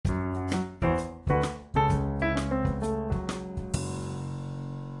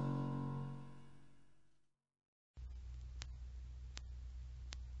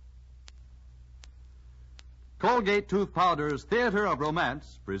Colgate Tooth Powder's Theater of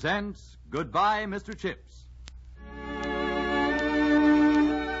Romance presents Goodbye, Mr. Chips.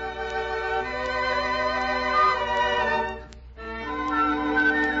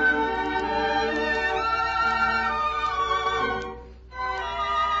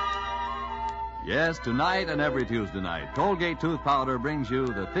 Yes, tonight and every Tuesday night, Colgate Tooth Powder brings you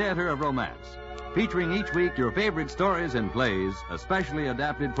the Theater of Romance, featuring each week your favorite stories and plays, especially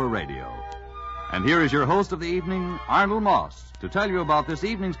adapted for radio. And here is your host of the evening, Arnold Moss, to tell you about this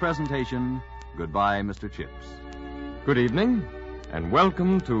evening's presentation, Goodbye, Mr. Chips. Good evening, and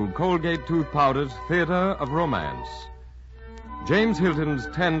welcome to Colgate Tooth Powder's Theater of Romance. James Hilton's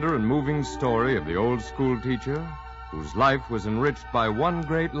tender and moving story of the old schoolteacher, whose life was enriched by one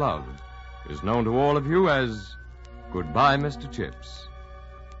great love, is known to all of you as Goodbye, Mr. Chips.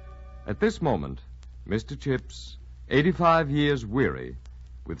 At this moment, Mr. Chips, 85 years weary,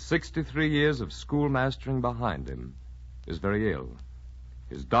 with 63 years of schoolmastering behind him, is very ill.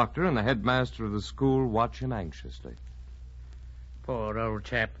 His doctor and the headmaster of the school watch him anxiously. Poor old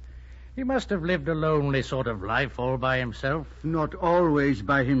chap. He must have lived a lonely sort of life all by himself. Not always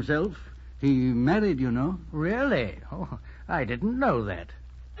by himself. He married, you know. Really? Oh, I didn't know that.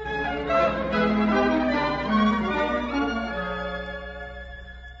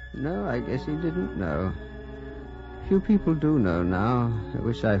 No, I guess he didn't know. Few people do know now. I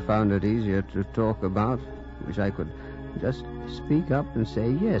wish I found it easier to talk about. Wish I could just speak up and say,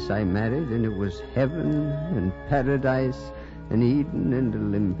 yes, I married, and it was heaven and paradise and Eden and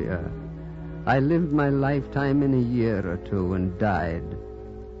Olympia. I lived my lifetime in a year or two and died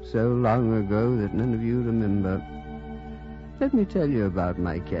so long ago that none of you remember. Let me tell you about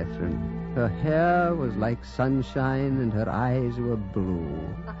my Catherine. Her hair was like sunshine and her eyes were blue.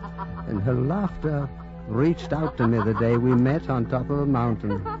 And her laughter reached out to me the day we met on top of a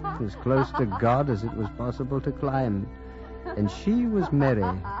mountain, as close to God as it was possible to climb. And she was merry,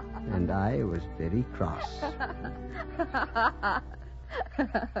 and I was very cross.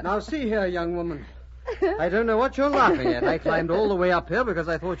 Now, see here, young woman. I don't know what you're laughing at. I climbed all the way up here because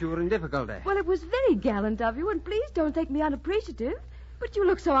I thought you were in difficulty. Well, it was very gallant of you, and please don't think me unappreciative. But you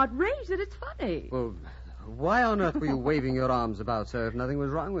look so outraged that it's funny. Well, why on earth were you waving your arms about, sir, if nothing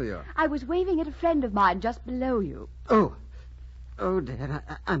was wrong with you? I was waving at a friend of mine just below you. Oh, dear,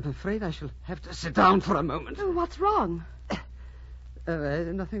 I'm afraid I shall have to sit down for a moment. Oh, what's wrong?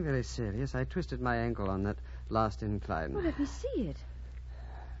 Nothing very serious. I twisted my ankle on that last incline. Well, let me see it.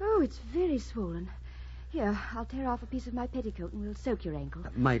 Oh, it's very swollen. Here, I'll tear off a piece of my petticoat and we'll soak your ankle.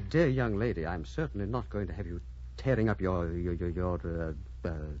 My dear young lady, I'm certainly not going to have you tearing up your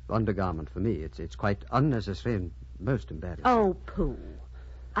undergarment for me. It's quite unnecessary and most embarrassing. Oh, pooh.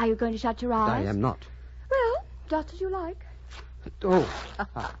 Are you going to shut your eyes? I am not. Well, just as you like. Oh.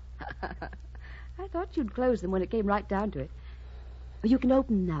 I thought you'd close them when it came right down to it. You can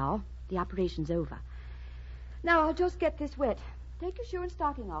open now. The operation's over. Now, I'll just get this wet. Take your shoe and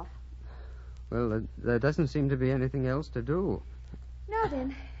stocking off. Well, there doesn't seem to be anything else to do. Now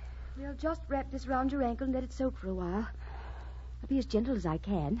then, we'll just wrap this round your ankle and let it soak for a while. I'll be as gentle as I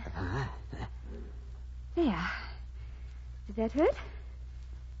can. There. Did that hurt?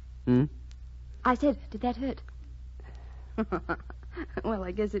 I said, did that hurt? Well,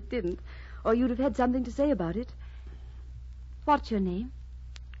 I guess it didn't. Or you'd have had something to say about it. What's your name?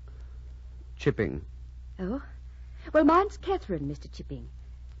 Chipping. Oh? Well, mine's Catherine, Mr. Chipping.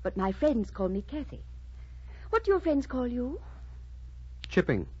 But my friends call me Kathy. What do your friends call you?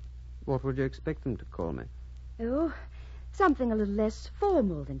 Chipping. What would you expect them to call me? Oh, something a little less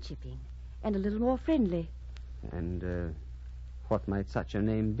formal than Chipping. And a little more friendly. And, what might such a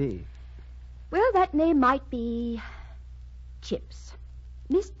name be? Well, that name might be Chips.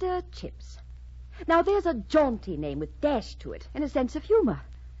 Mr. Chips. Now, there's a jaunty name with dash to it and a sense of humor.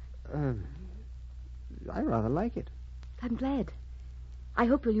 I rather like it. I'm glad. I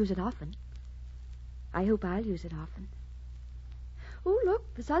hope you'll use it often. I hope I'll use it often. Oh,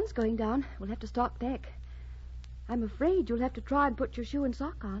 look, the sun's going down. We'll have to start back. I'm afraid you'll have to try and put your shoe and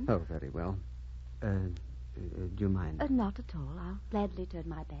sock on. Oh, very well. Do you mind? Not at all. I'll gladly turn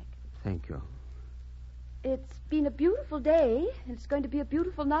my back. Thank you. It's been a beautiful day, and it's going to be a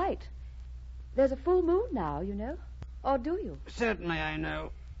beautiful night. There's a full moon now, you know. Or do you? Certainly I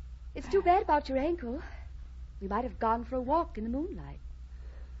know. It's too bad about your ankle. We might have gone for a walk in the moonlight.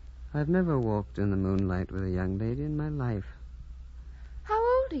 I've never walked in the moonlight with a young lady in my life. How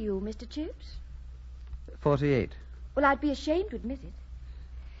old are you, Mr. Chips? 48. Well, I'd be ashamed to admit it.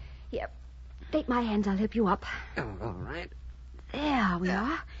 Here, take my hands. I'll help you up. Oh, all right. There we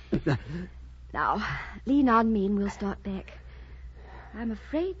are. Now, lean on me and we'll start back. I'm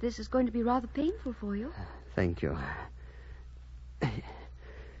afraid this is going to be rather painful for you. Thank you.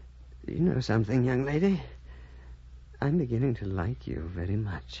 You know something, young lady? I'm beginning to like you very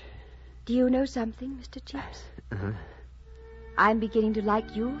much. Do you know something, Mr. Chips? Uh-huh. I'm beginning to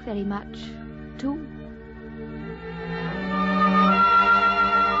like you very much, too.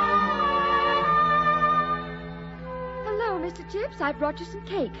 Hello, Mr. Chips. I brought you some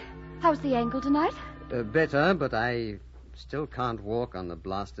cake. How's the ankle tonight? Better, but I still can't walk on the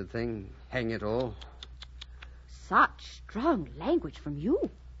blasted thing. Hang it all. Such strong language from you.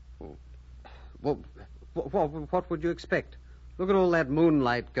 Well, what would you expect? Look at all that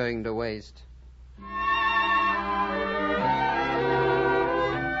moonlight going to waste.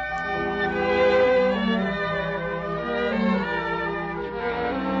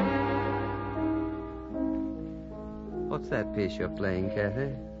 What's that piece you're playing,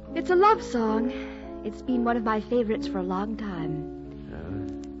 Kathy? It's a love song. It's been one of my favorites for a long time.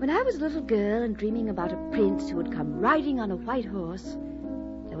 When I was a little girl and dreaming about a prince who would come riding on a white horse,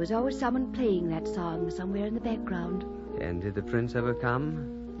 there was always someone playing that song somewhere in the background. And did the prince ever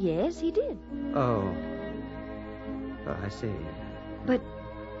come? Yes, he did. Oh, I see. But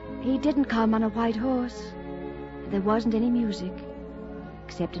he didn't come on a white horse. There wasn't any music,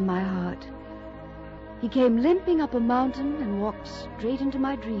 except in my heart. He came limping up a mountain and walked straight into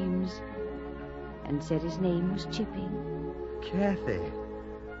my dreams and said his name was Chipping. Kathy.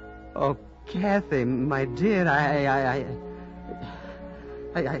 Oh, Kathy, my dear,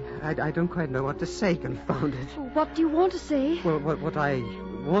 I don't quite know what to say, confound it. What do you want to say? Well, what I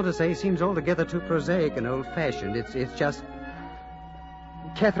want to say seems altogether too prosaic and old-fashioned. It's just...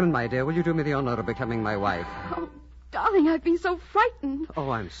 Catherine, my dear, will you do me the honor of becoming my wife? Oh, darling, I've been so frightened.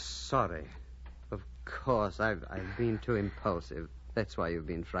 Oh, I'm sorry. Of course, I've been too impulsive. That's why you've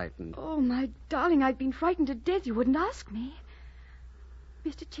been frightened. Oh, my darling, I've been frightened to death. You wouldn't ask me.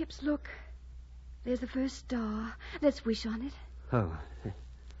 Mr. Chips, look. There's the first star. Let's wish on it. Oh.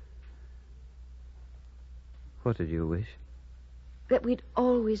 What did you wish? That we'd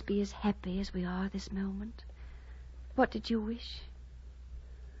always be as happy as we are this moment. What did you wish?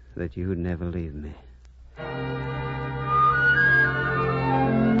 That you would never leave me.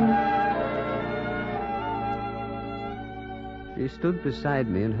 She stood beside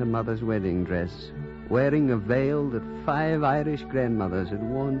me in her mother's wedding dress, wearing a veil that 5 Irish grandmothers had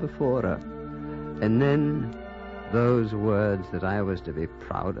worn before her. And then those words that I was to be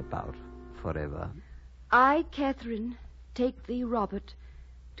proud about forever. I, Catherine, take thee, Robert,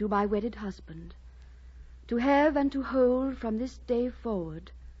 to my wedded husband, to have and to hold from this day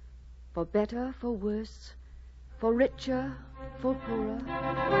forward, for better, for worse, for richer, for poorer.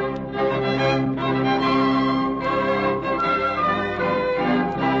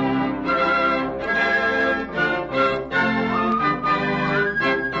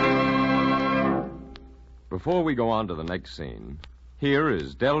 Before we go on to the next scene, here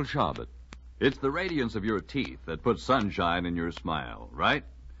is Del Sharbutt. It's the radiance of your teeth that puts sunshine in your smile, right?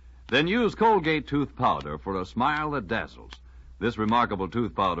 Then use Colgate tooth powder for a smile that dazzles. This remarkable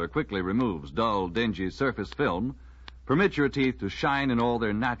tooth powder quickly removes dull, dingy surface film, permits your teeth to shine in all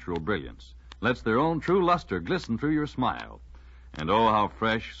their natural brilliance, lets their own true luster glisten through your smile. And oh, how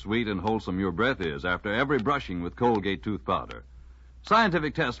fresh, sweet, and wholesome your breath is after every brushing with Colgate tooth powder.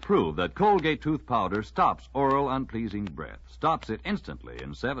 Scientific tests prove that Colgate tooth powder stops oral unpleasing breath, stops it instantly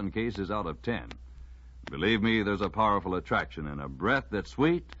in 7 cases out of 10. Believe me, there's a powerful attraction in a breath that's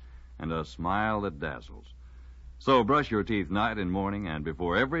sweet and a smile that dazzles. So brush your teeth night and morning and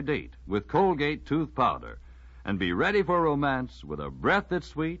before every date with Colgate tooth powder, and be ready for romance with a breath that's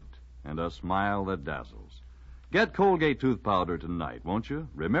sweet and a smile that dazzles. Get Colgate tooth powder tonight, won't you?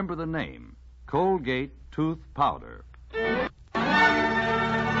 Remember the name, Colgate tooth powder.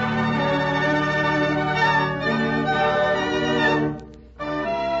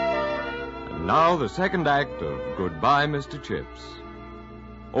 Now the second act of Goodbye, Mr. Chips.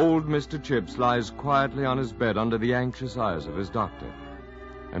 Old Mr. Chips lies quietly on his bed under the anxious eyes of his doctor,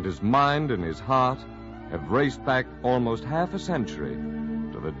 and his mind and his heart have raced back almost half a century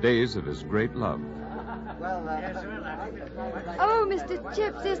to the days of his great love. Oh, Mr.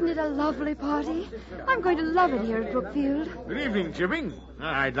 Chips, isn't it a lovely party? I'm going to love it here at Brookfield. Good evening, Chipping.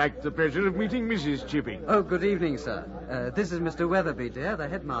 I'd like the pleasure of meeting Mrs. Chipping. Oh, good evening, sir. This is Mr. Weatherby, dear, the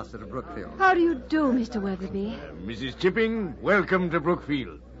headmaster of Brookfield. How do you do, Mr. Weatherby? Mrs. Chipping, welcome to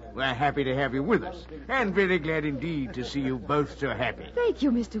Brookfield. We're happy to have you with us, and very glad indeed to see you both so happy. Thank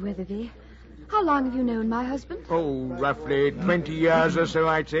you, Mr. Weatherby. How long have you known my husband? Oh, roughly 20 years or so,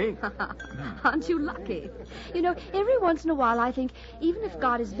 I'd say. Aren't you lucky? You know, every once in a while I think even if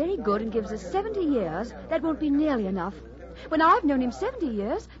God is very good and gives us 70 years, that won't be nearly enough. When I've known him 70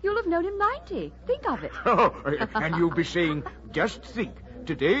 years, you'll have known him 90. Think of it. Oh, and you'll be saying, just think,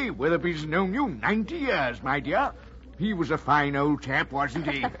 today Weatherby's known you 90 years, my dear. He was a fine old chap, wasn't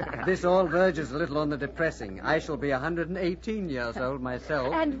he? This all verges a little on the depressing. I shall be 118 years old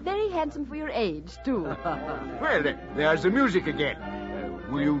myself. And very handsome for your age, too. Well, there's the music again.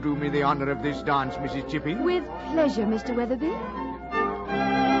 Will you do me the honor of this dance, Mrs. Chipping? With pleasure, Mr. Weatherby.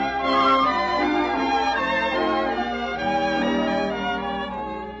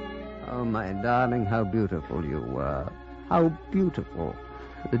 Oh, my darling, how beautiful you were. How beautiful.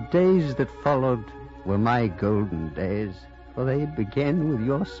 The days that followed were my golden days, for they began with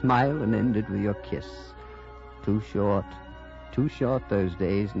your smile and ended with your kiss. Too short those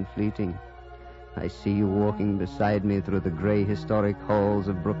days and fleeting. I see you walking beside me through the grey historic halls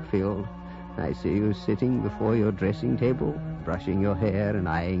of Brookfield. I see you sitting before your dressing table, brushing your hair and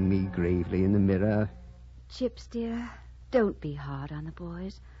eyeing me gravely in the mirror. Chips, dear, don't be hard on the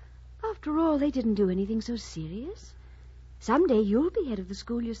boys. After all, they didn't do anything so serious. Someday you'll be head of the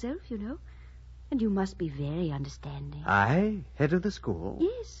school yourself, you know. And you must be very understanding. I? Head of the school?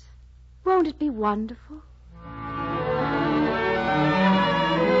 Yes. Won't it be wonderful?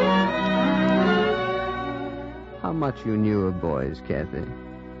 How much you knew of boys, Kathy.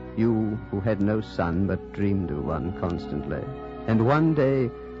 You who had no son but dreamed of one constantly. And one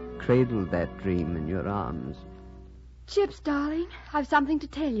day cradled that dream in your arms. Chips, darling, I've something to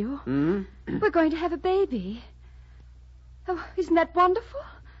tell you. We're going to have a baby. Oh, isn't that wonderful?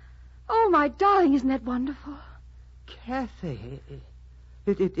 Oh, my darling, isn't that wonderful? Kathy,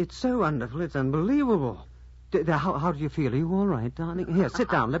 it's so wonderful, it's unbelievable. How do you feel? Are you all right, darling? Here, sit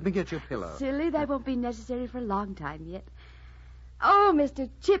down. Let me get you a pillow. Silly, that won't be necessary for a long time yet. Oh, Mr.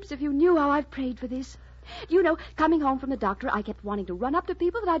 Chips, if you knew how I've prayed for this. You know, coming home from the doctor, I kept wanting to run up to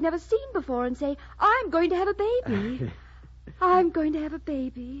people that I'd never seen before and say, I'm going to have a baby. I'm going to have a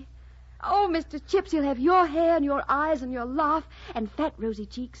baby. Oh, Mr. Chips, he'll have your hair and your eyes and your laugh and fat, rosy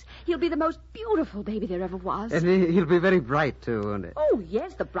cheeks. He'll be the most beautiful baby there ever was. And he'll be very bright, too, won't he? Oh,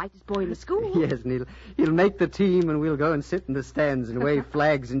 yes, the brightest boy in the school. Yes, and he'll make the team, and we'll go and sit in the stands and wave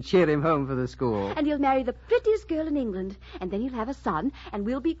flags and cheer him home for the school. And he'll marry the prettiest girl in England, and then he'll have a son, and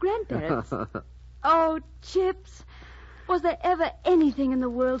we'll be grandparents. Oh, Chips, was there ever anything in the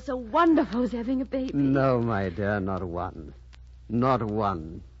world so wonderful as having a baby? No, my dear, not one. Not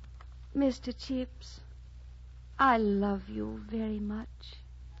one. Mr. Chips, I love you very much.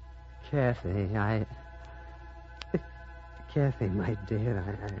 Kathy, Kathy, my dear,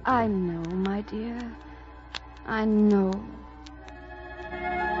 I know, my dear. I know.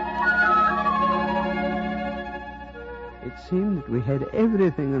 It seemed that we had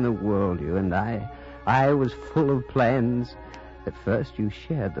everything in the world, you and I. I was full of plans. At first you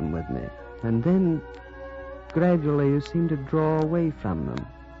shared them with me. And then, gradually, you seemed to draw away from them.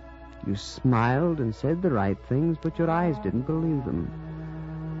 You smiled and said the right things, but your eyes didn't believe them.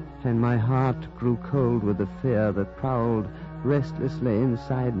 And my heart grew cold with the fear that prowled restlessly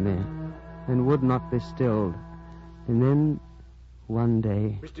inside me and would not be stilled. And then, one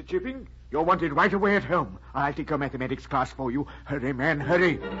day... Mr. Chipping, you're wanted right away at home. I'll take a mathematics class for you. Hurry, man,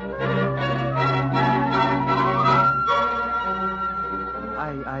 hurry.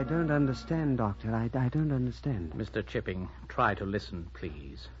 I don't understand, Doctor. I don't understand. Mr. Chipping, try to listen,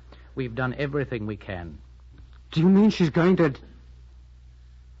 please. We've done everything we can. Do you mean she's going to...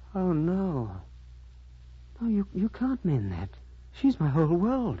 Oh, no. No, you can't mean that. She's my whole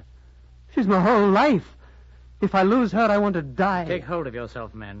world. She's my whole life. If I lose her, I want to die. Take hold of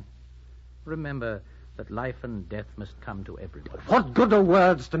yourself, man. Remember that life and death must come to everyone. What good are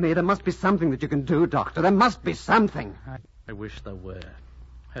words to me? There must be something that you can do, Doctor. There must be something. I wish there were.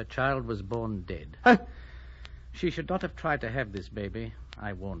 Her child was born dead. She should not have tried to have this baby.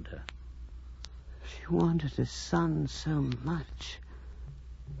 I warned her. She wanted a son so much.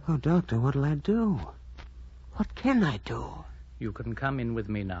 Oh, Doctor, what'll I do? What can I do? You can come in with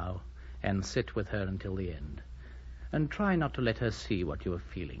me now and sit with her until the end. And try not to let her see what you are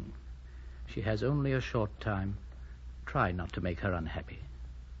feeling. She has only a short time. Try not to make her unhappy.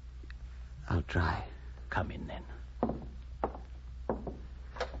 I'll try. Come in, then.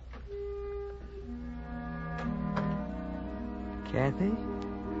 Kathy?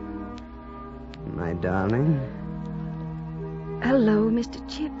 My darling? Hello, Mr.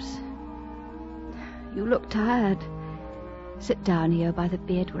 Chips. You look tired. Sit down here by the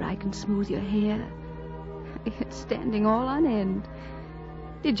bed where I can smooth your hair. It's standing all on end.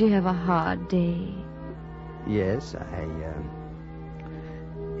 Did you have a hard day? Yes,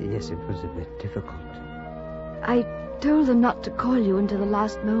 Yes, it was a bit difficult. I told them not to call you until the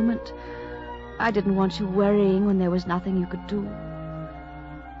last moment. I didn't want you worrying when there was nothing you could do.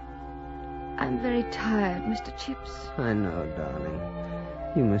 I'm very tired, Mr. Chips. I know, darling.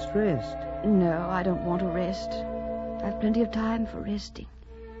 You must rest. No, I don't want to rest. I've plenty of time for resting.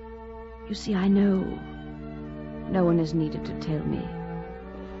 You see, I know. No one is needed to tell me.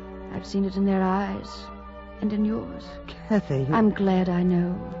 I've seen it in their eyes and in yours. Kathy... I'm glad I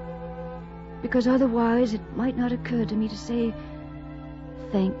know. Because otherwise it might not occur to me to say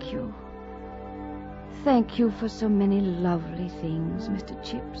thank you. Thank you for so many lovely things, Mr.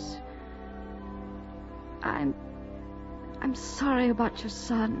 Chips. I'm sorry about your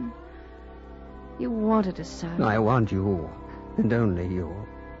son. You wanted a son. I want you, and only you.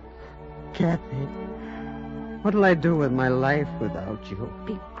 Kathy, what'll I do with my life without you?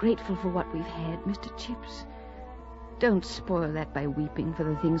 Be grateful for what we've had, Mr. Chips. Don't spoil that by weeping for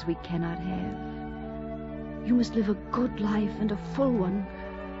the things we cannot have. You must live a good life and a full one.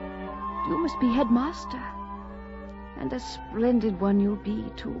 You must be headmaster. And a splendid one you'll be,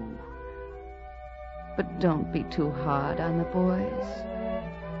 too. But don't be too hard on the boys.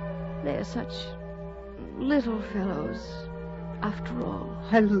 They're such little fellows, after all.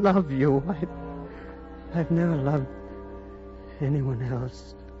 I love you. I've never loved anyone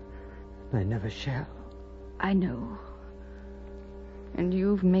else. I never shall. I know. And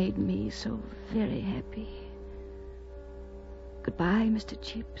you've made me so very happy. Goodbye, Mr.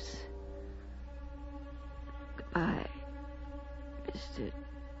 Chips. Goodbye, Mr.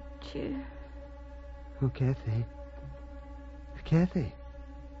 Chips. Oh, Kathy. Kathy.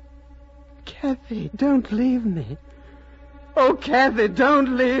 Kathy, don't leave me. Oh, Kathy,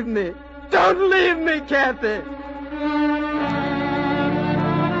 don't leave me. Don't leave me, Kathy.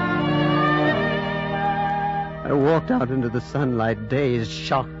 I walked out into the sunlight, dazed,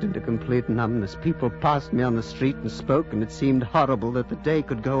 shocked into complete numbness. People passed me on the street and spoke, and it seemed horrible that the day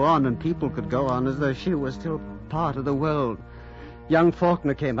could go on and people could go on as though she was still part of the world. Young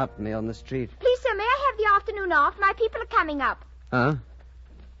Faulkner came up to me on the street. Please, sir, may I have the afternoon off? My people are coming up. Huh?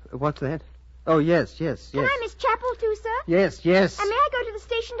 What's that? Oh, yes. Can I miss chapel, too, sir? Yes. And may I go to the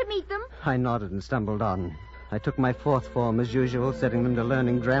station to meet them? I nodded and stumbled on. I took my fourth form as usual, setting them to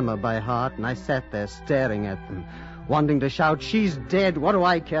learning grammar by heart, and I sat there staring at them, wanting to shout, "She's dead! What do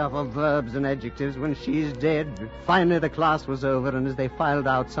I care for verbs and adjectives when she's dead?" Finally, the class was over, and as they filed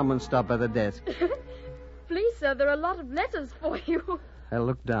out, someone stopped by the desk. Please, sir, there are a lot of letters for you. I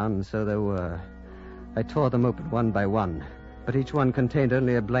looked down, and so there were. I tore them open one by one, but each one contained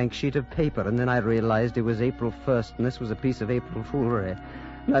only a blank sheet of paper, and then I realized it was April 1st, and this was a piece of April foolery.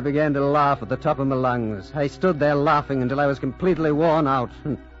 And I began to laugh at the top of my lungs. I stood there laughing until I was completely worn out.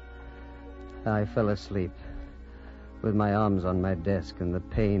 I fell asleep, with my arms on my desk, and the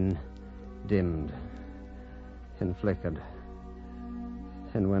pain dimmed and flickered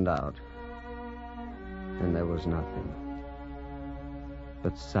and went out. And there was nothing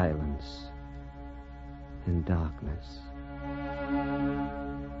but silence and darkness.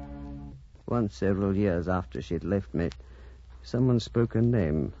 Once, several years after she'd left me, someone spoke her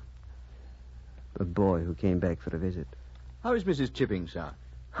name. A boy who came back for a visit. How is Mrs. Chipping, sir?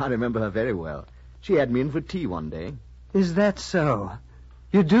 I remember her very well. She had me in for tea one day. Is that so?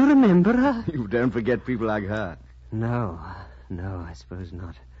 You do remember her? You don't forget people like her. No, I suppose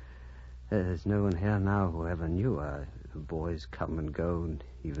not. There's no one here now who ever knew her. Boys come and go, and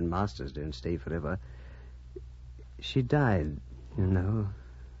even masters don't stay forever. She died,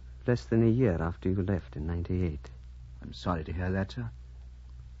 less than a year after you left in 98. I'm sorry to hear that, sir.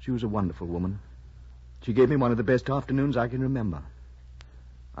 She was a wonderful woman. She gave me one of the best afternoons I can remember.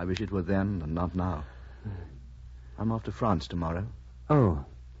 I wish it were then and not now. I'm off to France tomorrow. Oh.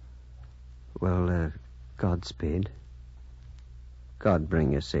 Well, Godspeed. God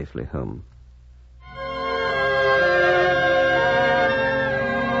bring you safely home.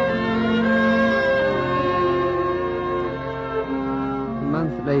 A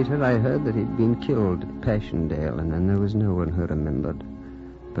month later, I heard that he'd been killed at Passchendaele, and then there was no one who remembered.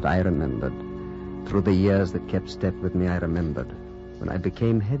 But I remembered. Through the years that kept step with me, I remembered. When I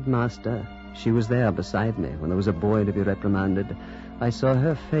became headmaster, she was there beside me. When there was a boy to be reprimanded, I saw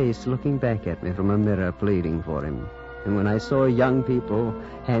her face looking back at me from a mirror, pleading for him. And when I saw young people,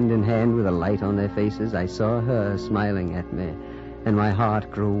 hand in hand with a light on their faces, I saw her smiling at me, and my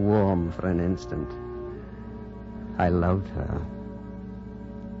heart grew warm for an instant. I loved her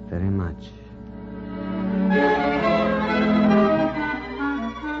very much.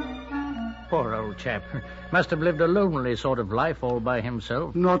 Poor old chap. Must have lived a lonely sort of life all by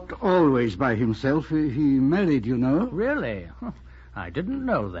himself. Not always by himself. He married, you know. Really? I didn't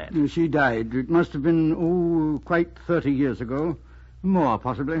know that. She died. It must have been, quite 30 years ago. More,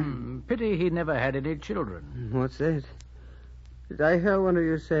 possibly. Pity he never had any children. What's that? Did I hear one of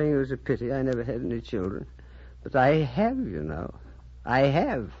you saying it was a pity I never had any children? But I have, you know. I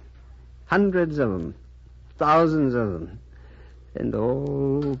have. Hundreds of them. Thousands of them. And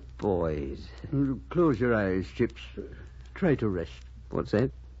all boys. Close your eyes, Chips. Try to rest. What's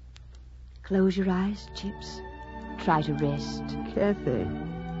that? Close your eyes, Chips. Try to rest. Kathy,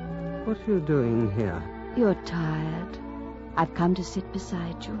 what are you doing here? You're tired. I've come to sit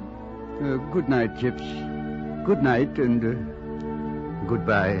beside you. Good night, Chips. Good night, and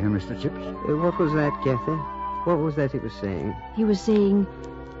goodbye, Mr. Chips. What was that, Kathy? What was that he was saying? He was saying,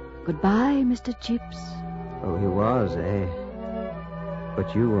 goodbye, Mr. Chips. Oh, he was, eh?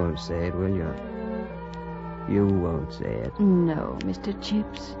 But you won't say it, will you? You won't say it. No, Mr.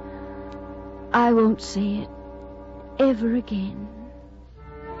 Chips. I won't say it ever again.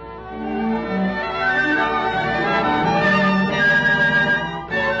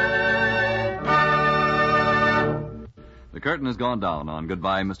 The curtain has gone down on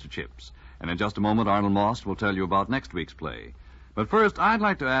Goodbye, Mr. Chips. And in just a moment, Arnold Moss will tell you about next week's play. But first, I'd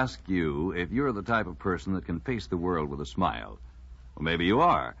like to ask you if you're the type of person that can face the world with a smile. Well, maybe you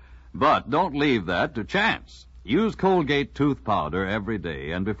are. But don't leave that to chance. Use Colgate tooth powder every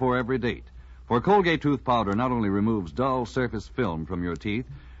day and before every date. For Colgate tooth powder not only removes dull surface film from your teeth,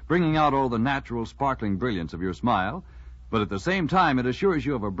 bringing out all the natural sparkling brilliance of your smile, but at the same time it assures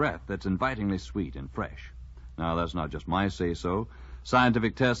you of a breath that's invitingly sweet and fresh. Now, that's not just my say-so.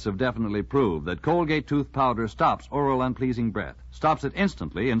 Scientific tests have definitely proved that Colgate tooth powder stops oral unpleasing breath, stops it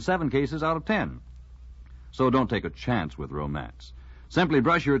instantly in 7 cases out of 10. So don't take a chance with romance. Simply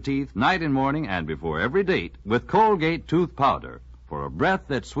brush your teeth night and morning and before every date with Colgate tooth powder for a breath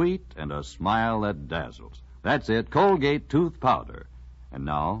that's sweet and a smile that dazzles. That's it, Colgate tooth powder. And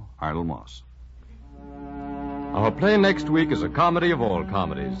now, Arnold Moss. Our play next week is a comedy of all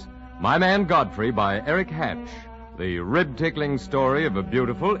comedies. My Man Godfrey by Eric Hatch, the rib-tickling story of a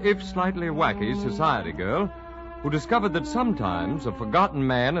beautiful, if slightly wacky, society girl who discovered that sometimes a forgotten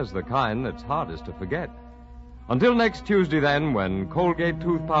man is the kind that's hardest to forget. Until next Tuesday, then, when Colgate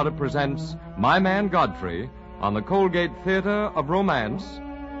Tooth Powder presents My Man Godfrey on the Colgate Theater of Romance,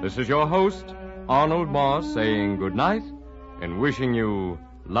 this is your host, Arnold Moss, saying good night and wishing you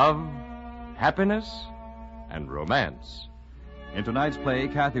love, happiness, and romance. In tonight's play,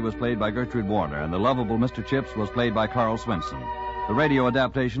 Kathy was played by Gertrude Warner, and the lovable Mr. Chips was played by Carl Swinson. The radio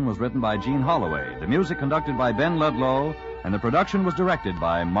adaptation was written by Gene Holloway, the music conducted by Ben Ludlow, and the production was directed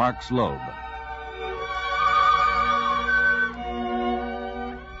by Mark Slobe.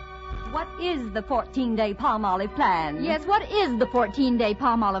 What is the 14-day Palmolive plan? Yes, what is the 14-day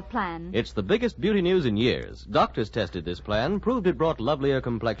Palmolive plan? It's the biggest beauty news in years. Doctors tested this plan, proved it brought lovelier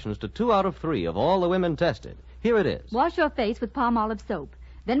complexions to 2 out of 3 of all the women tested. Here it is. Wash your face with Palmolive soap.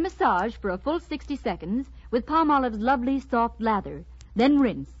 Then massage for a full 60 seconds with Palmolive's lovely soft lather. Then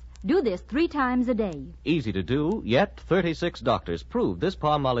rinse. Do this 3 times a day. Easy to do, yet 36 doctors prove this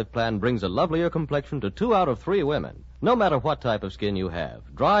Palmolive plan brings a lovelier complexion to 2 out of 3 women. No matter what type of skin you have,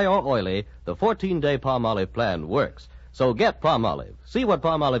 dry or oily, the 14-day Palmolive plan works. So get Palmolive. See what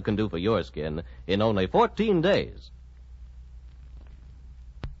Palmolive can do for your skin in only 14 days.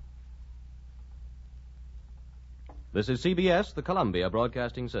 This is CBS, the Columbia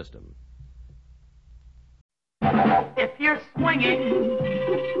Broadcasting System. If you're swinging,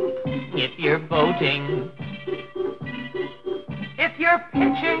 if you're boating, if you're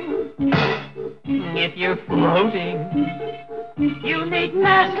pitching, if you're floating, you need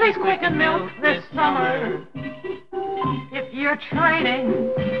Nestle's Quicken Milk this summer. If you're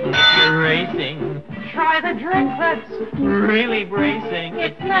training, if you're racing, try the drink that's really bracing.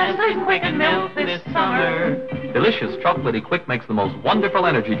 It's Nestle's Quicken Milk this summer. Delicious chocolatey Quick makes the most wonderful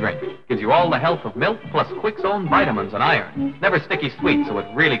energy drink. Gives you all the health of milk plus Quick's own vitamins and iron. Never sticky sweet, so it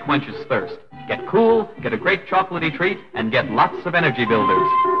really quenches thirst. Get cool, get a great chocolatey treat, and get lots of energy builders.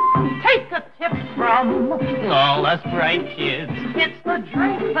 Take a tip from all us bright kids. It's the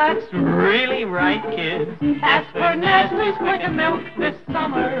drink that's really right, kids. Ask for Nestle's Quicken Milk this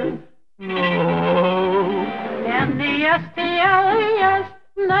summer. Oh, N-E-S-T-L-E-S,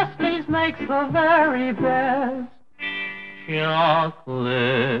 Nestle's makes the very best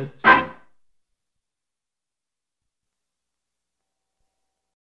chocolate.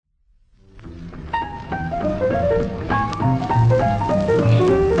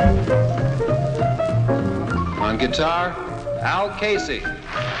 On guitar, Al Casey.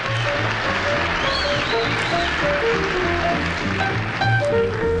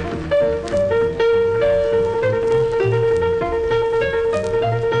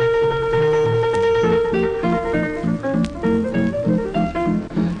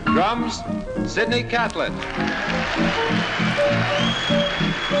 Sidney Catlett.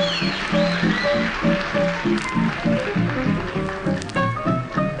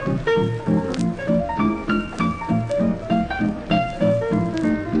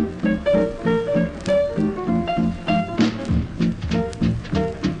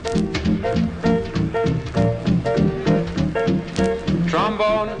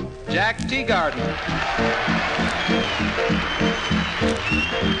 Trombone, Jack Teagarden.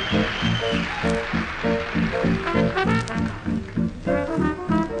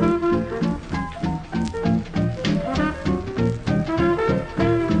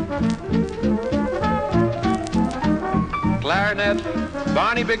 Clarinet,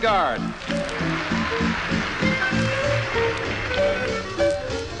 Barney Bigard.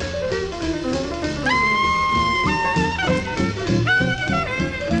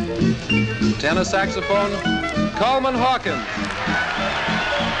 Tenor saxophone, Coleman Hawkins.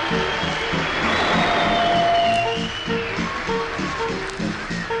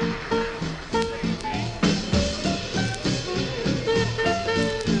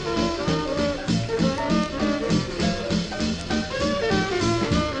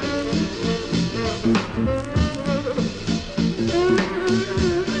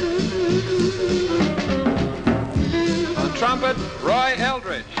 On trumpet, Roy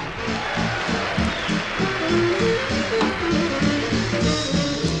Eldridge.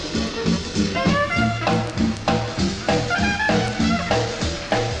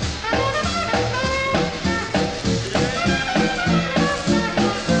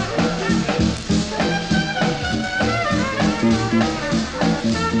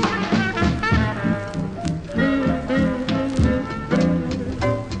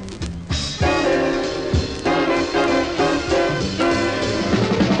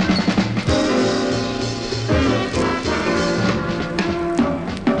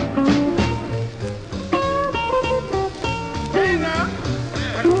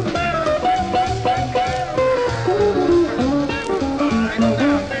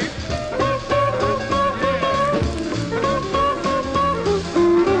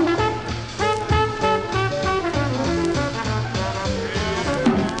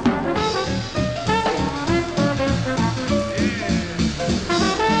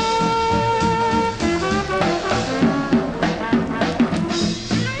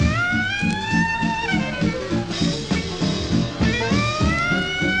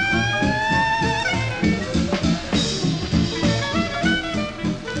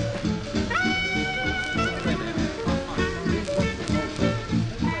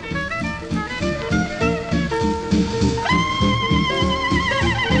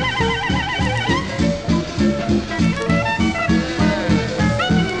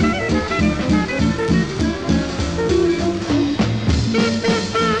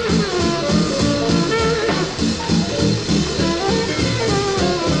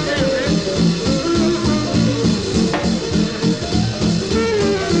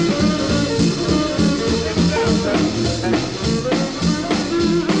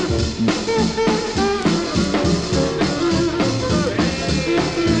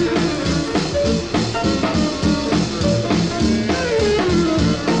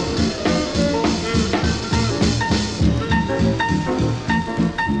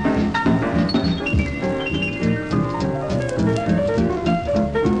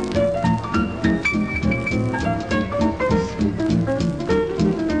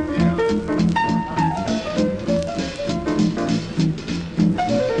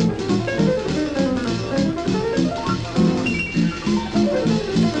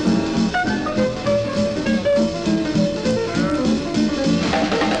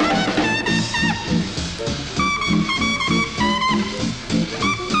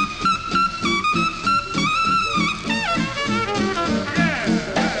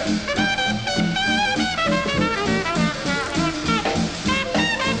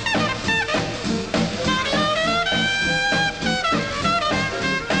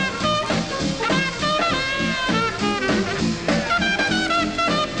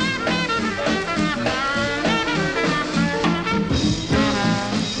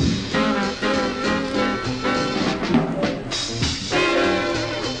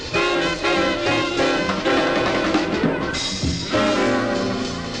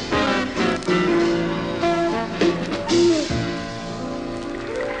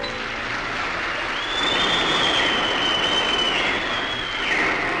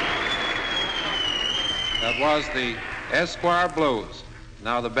 Was the Esquire Blues.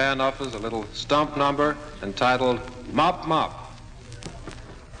 Now the band offers a little stump number entitled Mop Mop.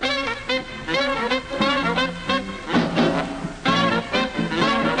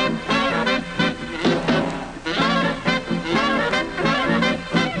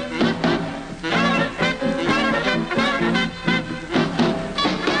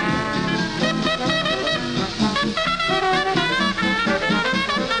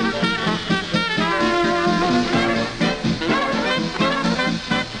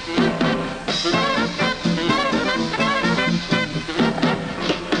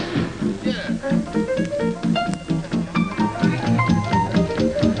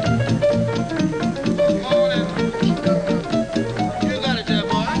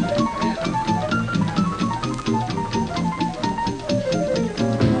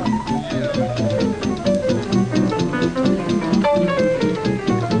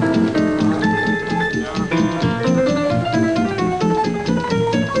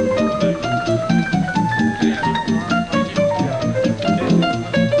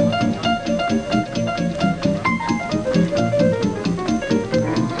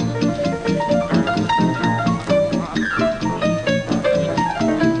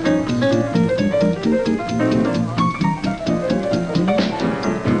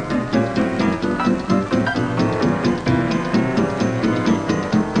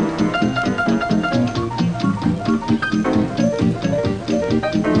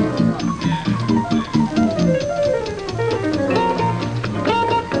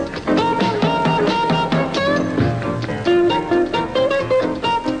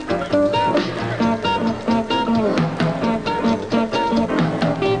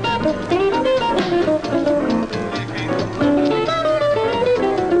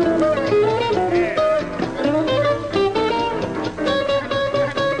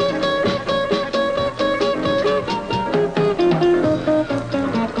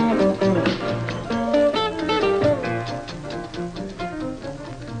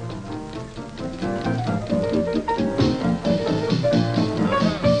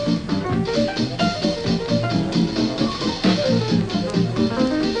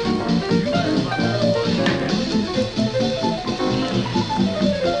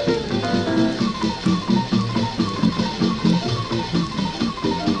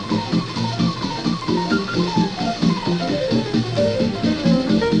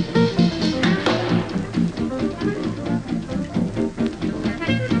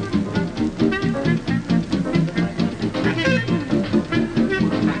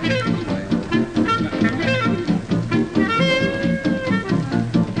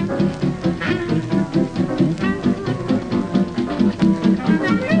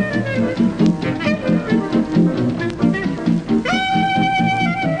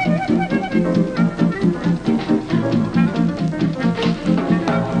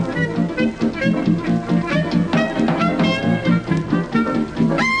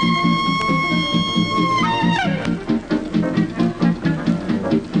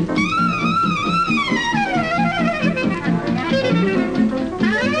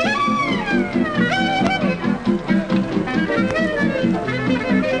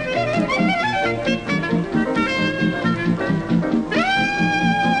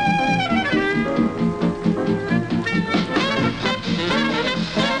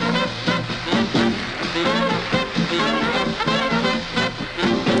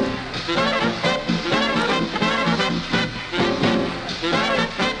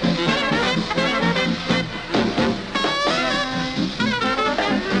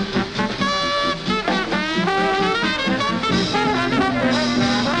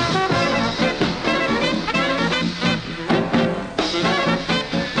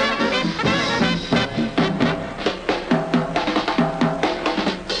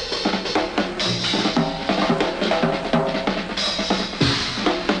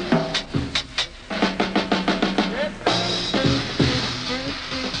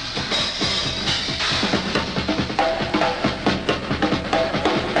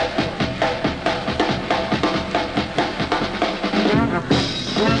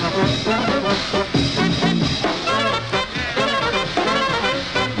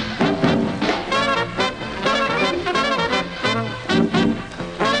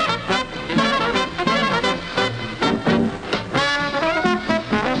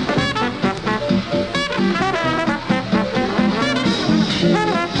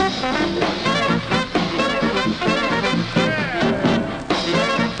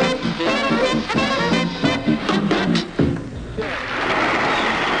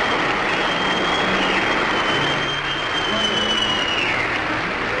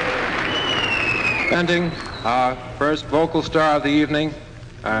 Presenting our first vocal star of the evening,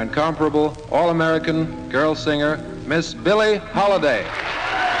 our incomparable all-American girl singer, Miss Billie Holiday.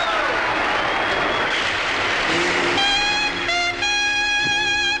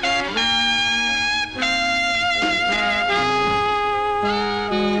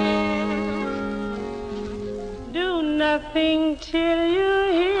 Do nothing till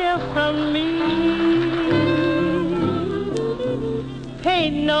you hear from me. Pay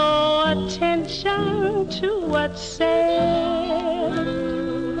no attention to what's said.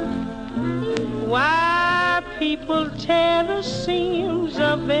 Why people tear the seams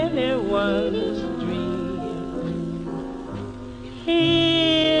of anyone's dream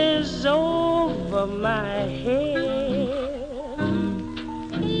is over my head.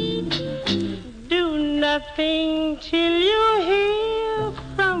 Do nothing till you hear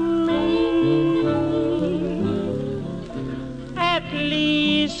from me. At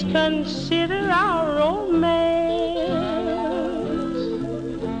least consider our romance.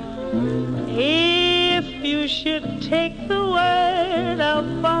 If you should take the word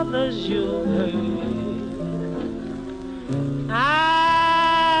of others you heard,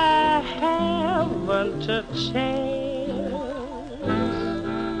 I haven't a chance.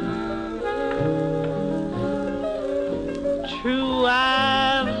 True,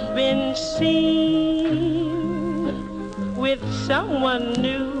 I've been seen with someone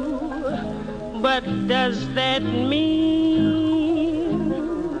new, but does that mean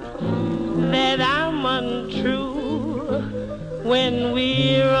that I'm untrue when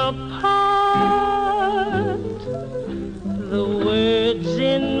we're apart? The words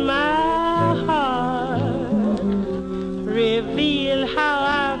in my heart reveal how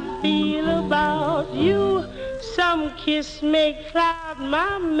I feel about you. Some kiss may cloud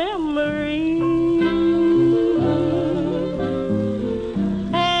my memory,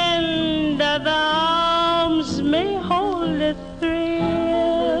 and other arms may hold a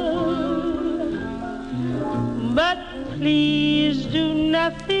thrill. But please do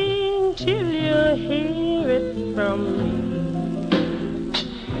nothing till you hear it from me,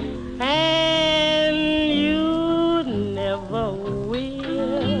 and you never will.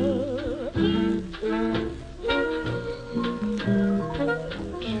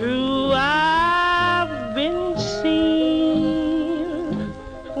 True, I've been seen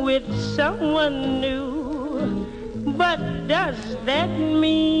with someone new, but does that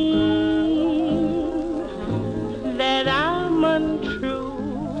mean that I'm untrue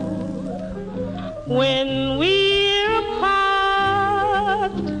when we're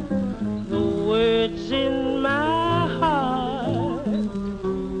apart? The words in my heart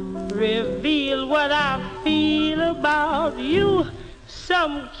reveal what I feel about you.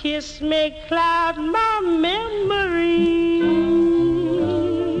 Some kiss may cloud my memory,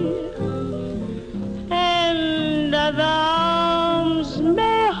 and other arms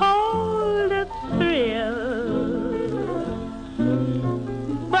may hold a thrill.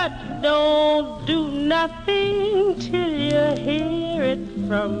 But don't do nothing till you hear it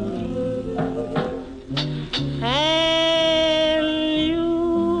from me, and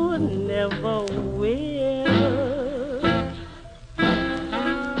you never will.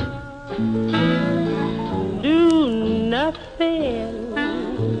 Do nothing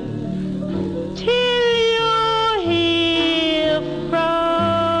till you hear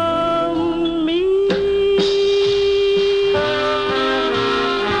from me.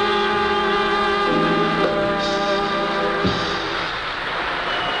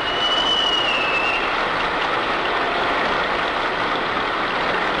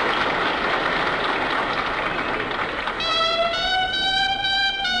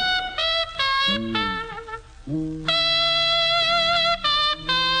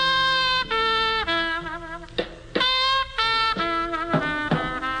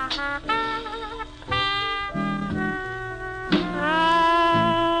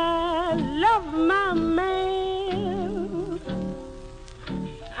 I love my man.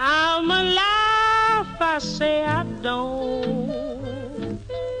 I'm alive, I say I don't.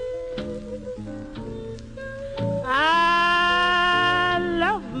 I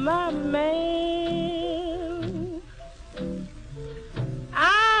love my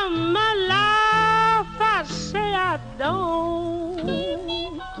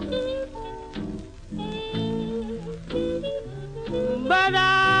but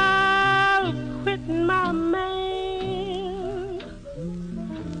I'll quit my man.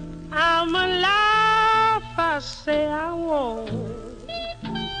 I'm alive, I say I won't.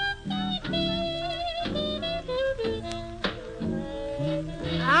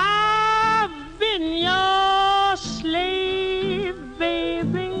 I've been your slave,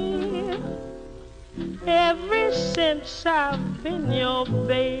 baby, ever since I've been your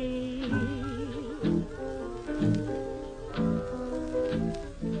babe.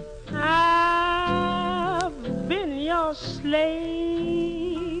 I've been your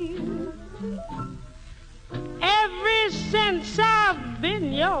slave ever since I've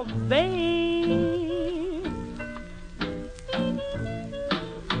been your babe.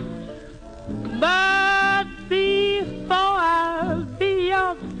 But before I'll be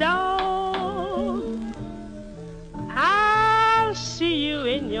your dog, I'll see you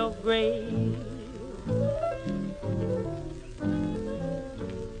in your grave.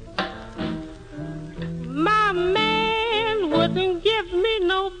 My man wouldn't give me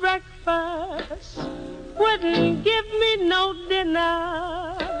no breakfast, wouldn't give me no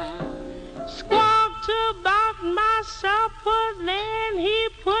dinner, squawked about my supper, then he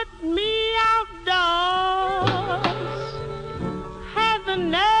put me outdoors, had the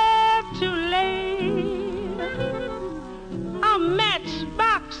nerve to lay a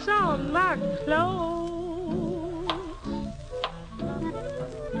matchbox on my clothes.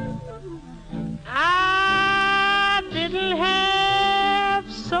 I didn't have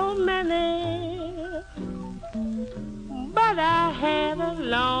so many, but I had a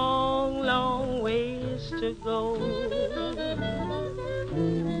long, long ways to go.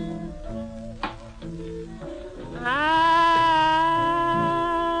 I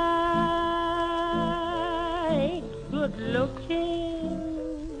ain't good looking,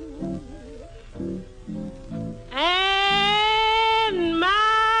 and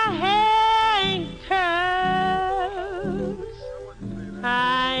my hair ain't curls.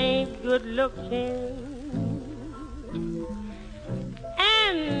 I ain't good looking,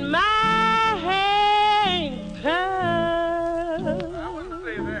 and my hair ain't curls. I want to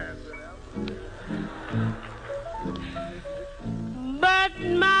say that. But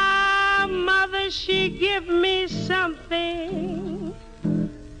my mother, she give me something.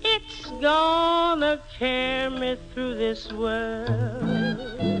 It's gonna carry me through this world.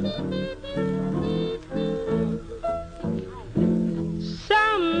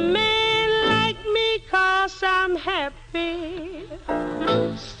 Some men like me 'cause I'm happy.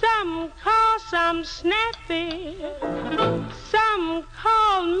 Some 'cause I'm snappy. Some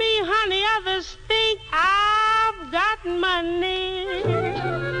call me honey, others think I've got money.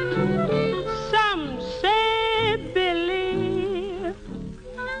 Some say, Billy,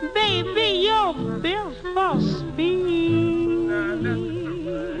 baby, you're built for speed.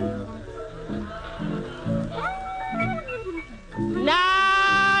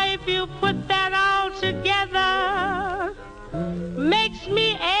 Now, if you put that all together, makes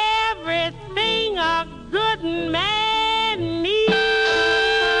me everything a good man needs.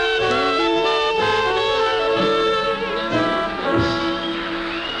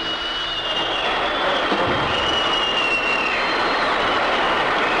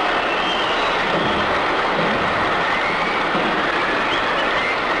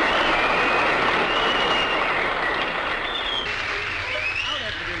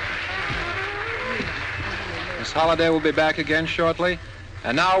 Miss Holiday will be back again shortly.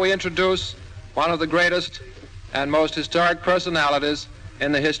 And now we introduce one of the greatest and most historic personalities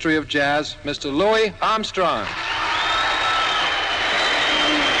in the history of jazz, Mr. Louis Armstrong.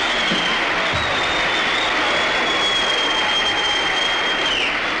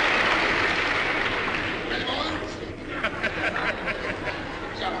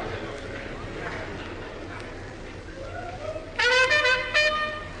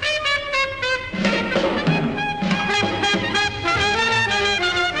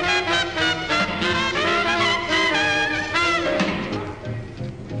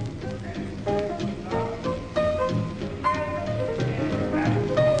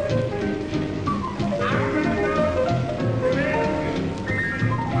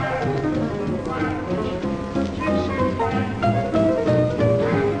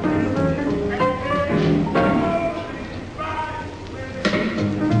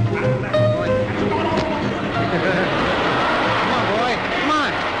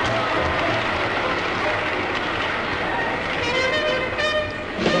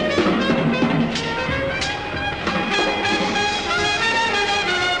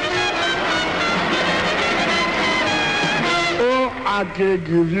 I can't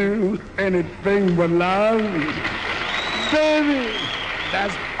give you anything but love. Baby,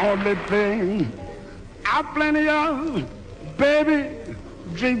 That's the only thing. I'm plenty of, baby,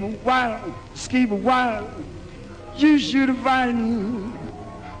 dream a while, scheme a while. You should find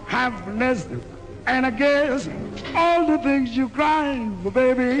happiness, and I guess all the things you're crying for,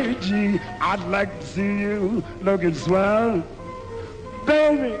 baby. Gee, I'd like to see you looking swell,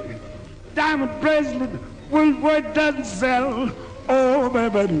 baby. Diamond bracelet, Woolworth doesn't sell. Oh,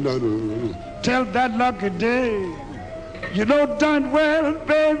 baby, no. Tell that lucky day, you know done well,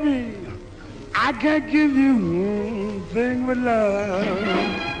 baby. I can't give you anything but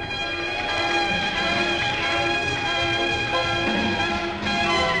love.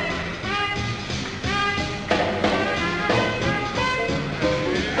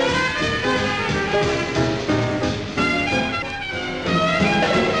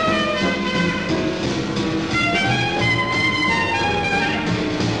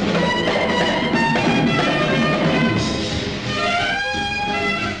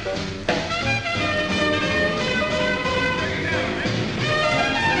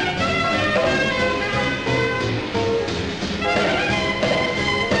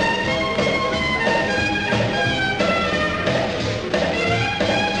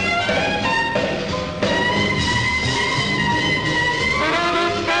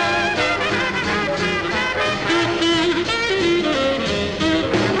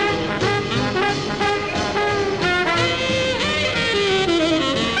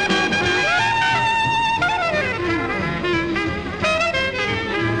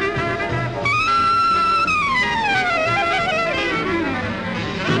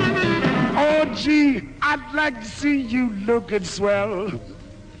 Gee, I'd like to see you looking swell,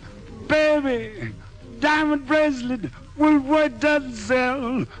 baby. Diamond bracelet, Woolworth doesn't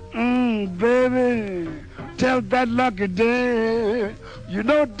sell. Baby, tell that lucky day, you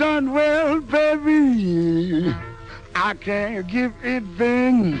know done well, baby. I can't give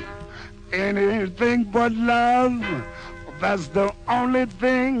anything but love. That's the only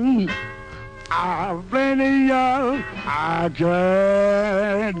thing I've plenty of. I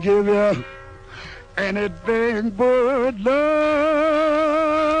can't give you anything but love.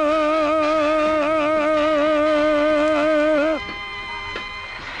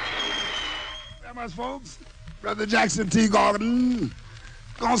 That much, folks. Brother Jackson T. Gordon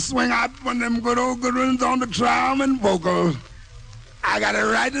gonna swing out one of them good ones on the drum and vocal. I got a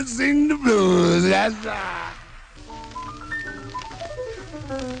right to sing the blues. That's right.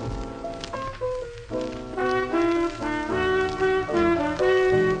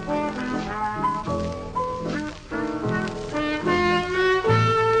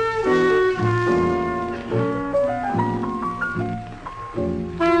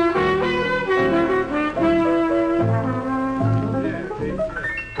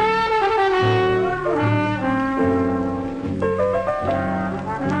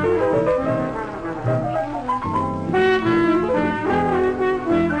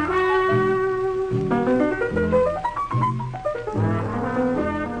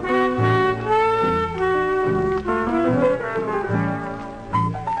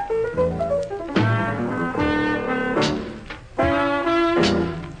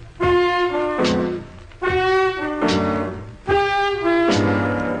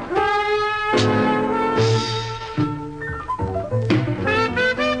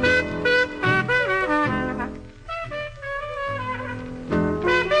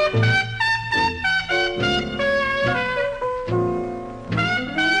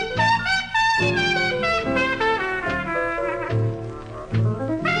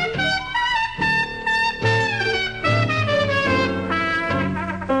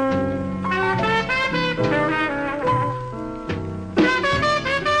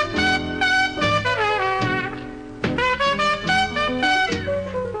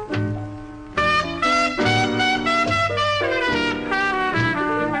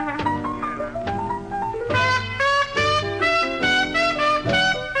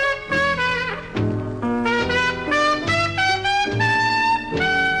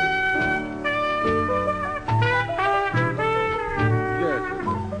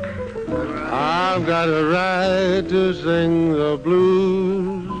 I've got a right to sing the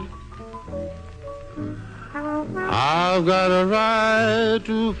blues. I've got a right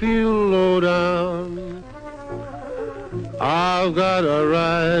to feel low down. I've got a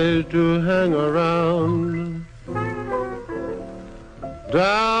right to hang around,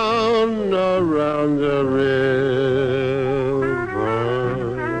 down around the river.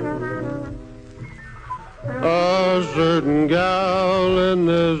 A certain gal in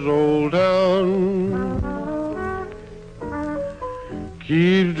this old town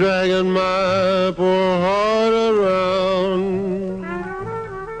keeps dragging my poor heart around.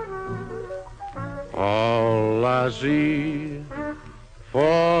 I see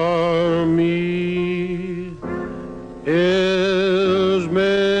for me is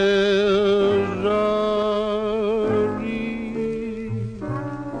misery.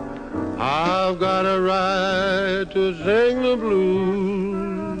 I've got a right to sing the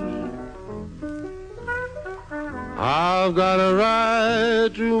blues. I've got a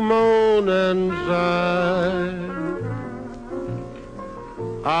right to moan and sigh.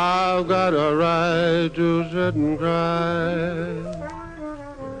 I've got a right to sit and cry.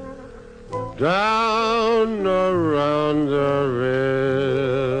 Down around the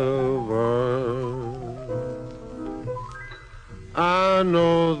river, I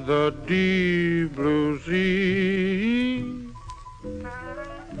know the deep blue sea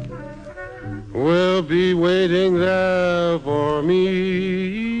will be waiting there for me.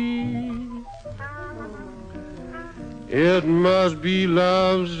 It must be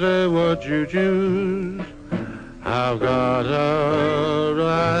love, say what you choose. I've got a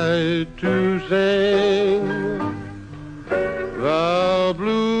right to sing the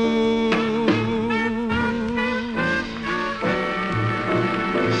blues.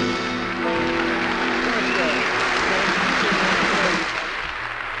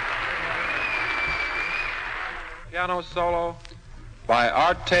 Piano solo by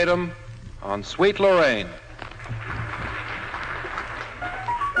Art Tatum on Sweet Lorraine.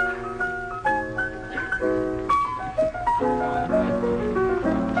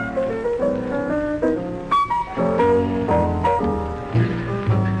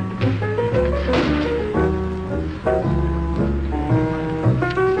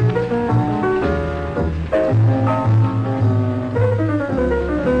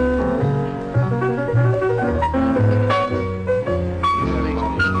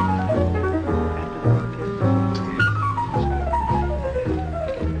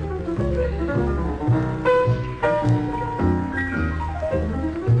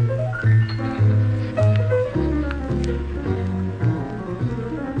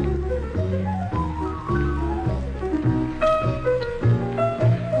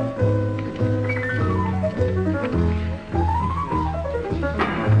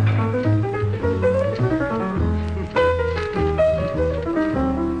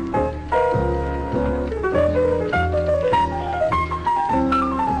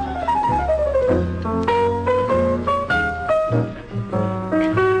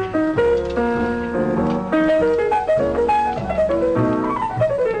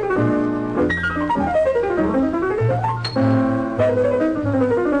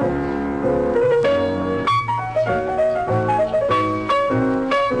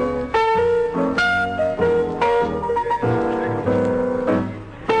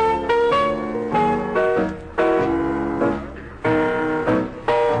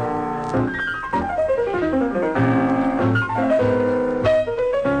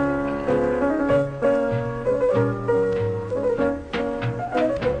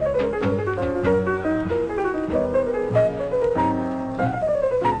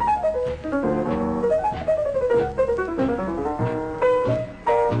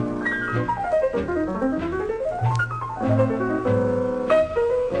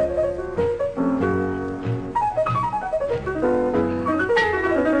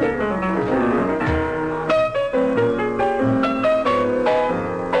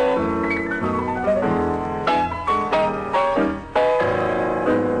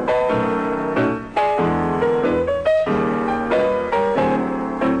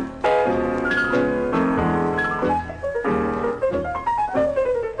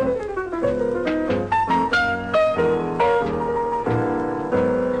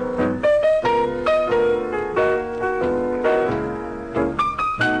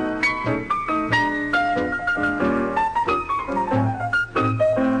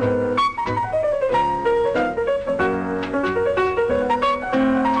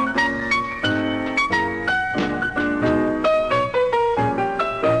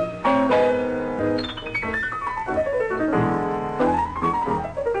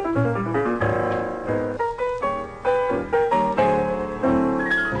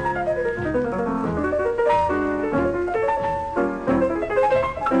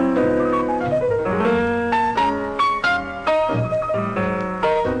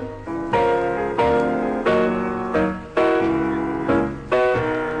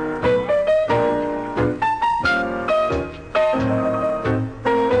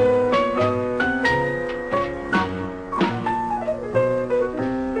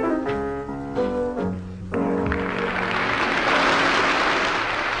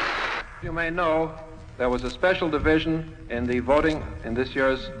 Know there was a special division in the voting in this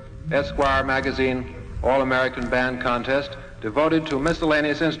year's Esquire magazine All-American Band Contest devoted to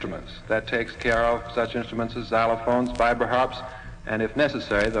miscellaneous instruments. That takes care of such instruments as xylophones, vibraharps, and if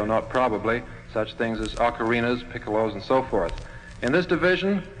necessary, though not probably, such things as ocarinas, piccolos, and so forth. In this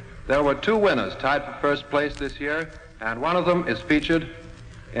division, there were 2 winners tied for first place this year, and one of them is featured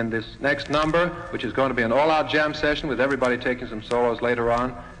in this next number, which is going to be an all-out jam session with everybody taking some solos later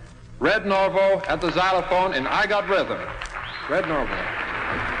on. Red Norvo at the xylophone in I Got Rhythm. Red Norvo.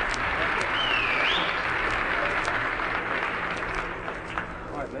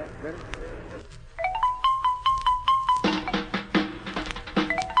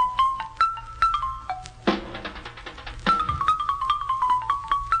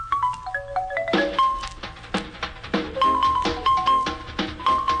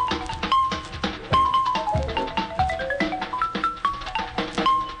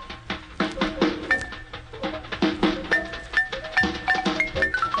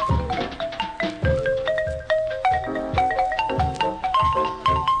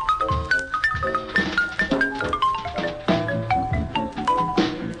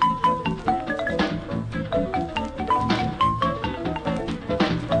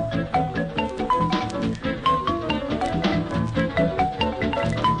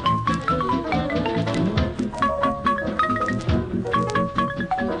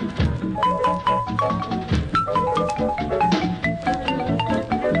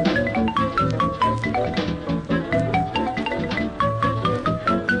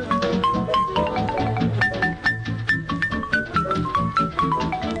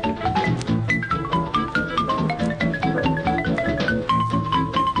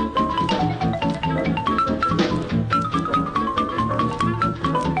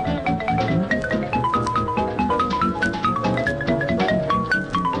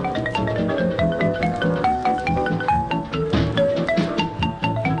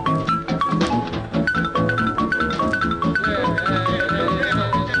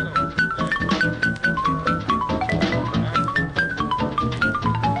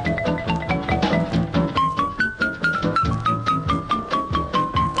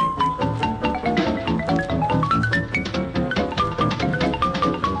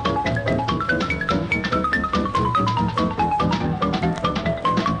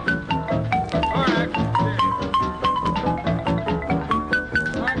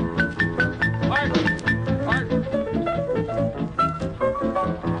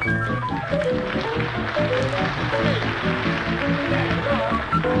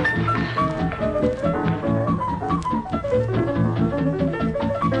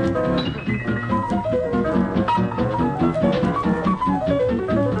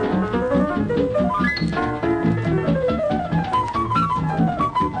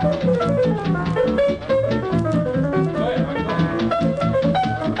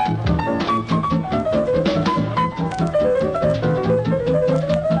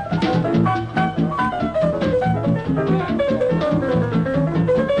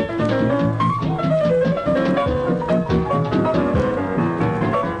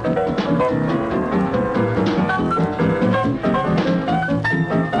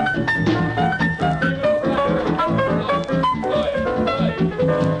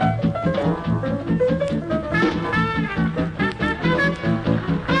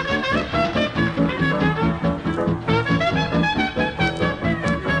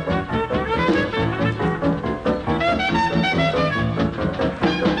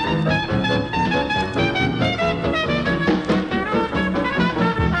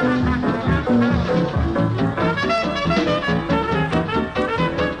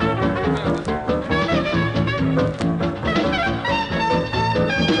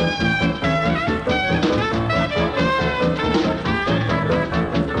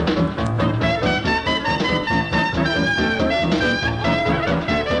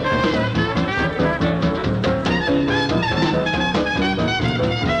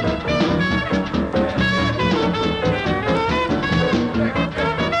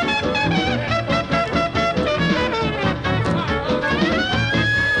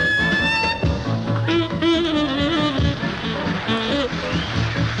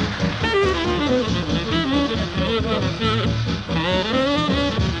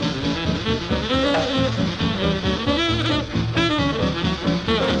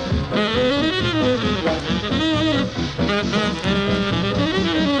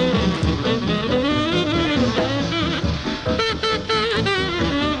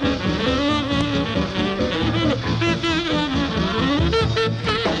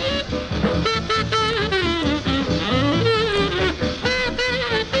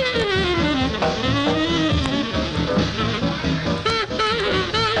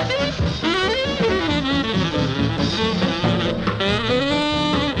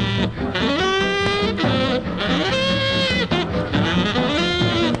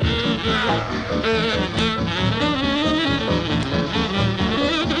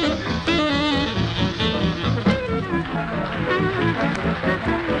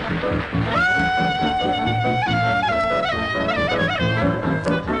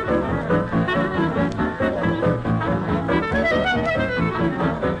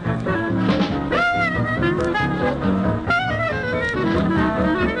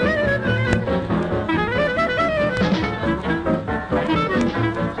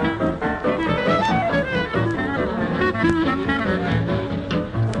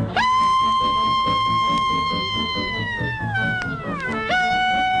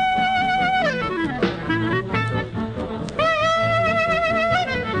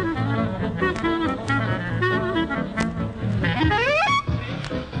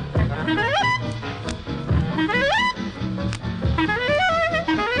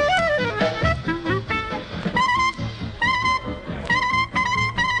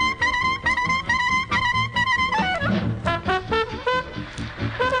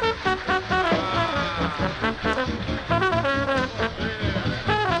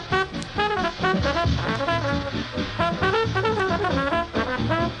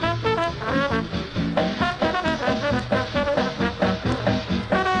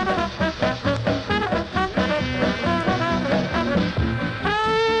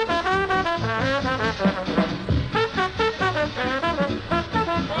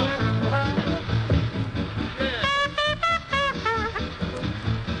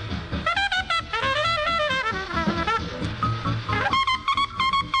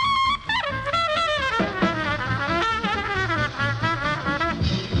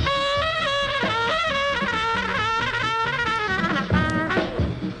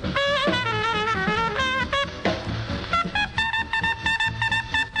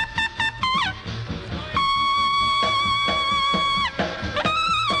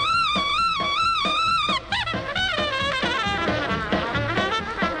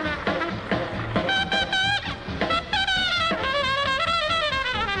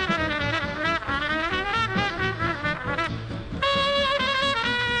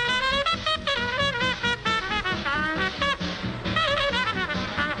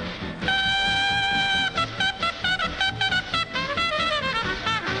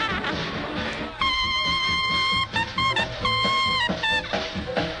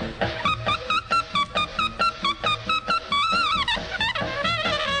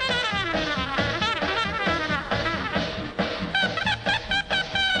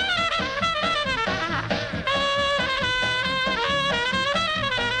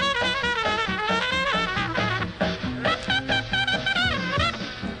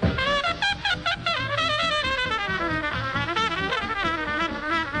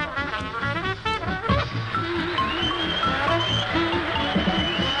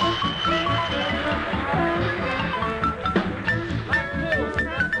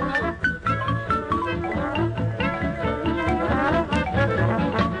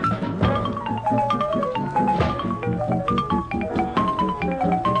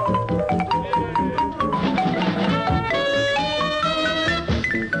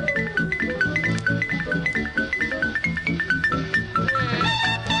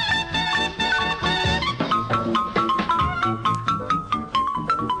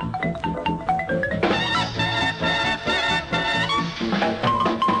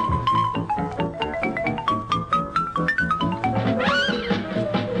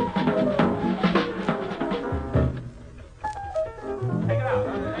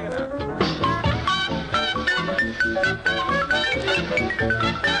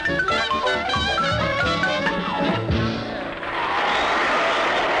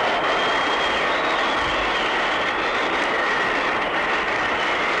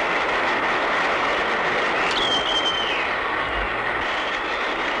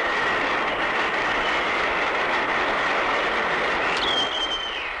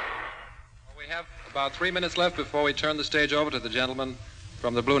 About 3 minutes left before we turn the stage over to the gentleman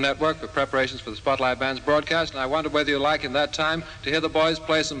from the Blue Network for preparations for the Spotlight Band's broadcast, and I wonder whether you'd like in that time to hear the boys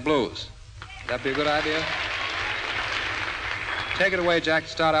play some blues. Would that be a good idea? Take it away, Jack.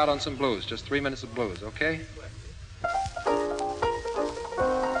 Start out on some blues. Just 3 minutes of blues, okay?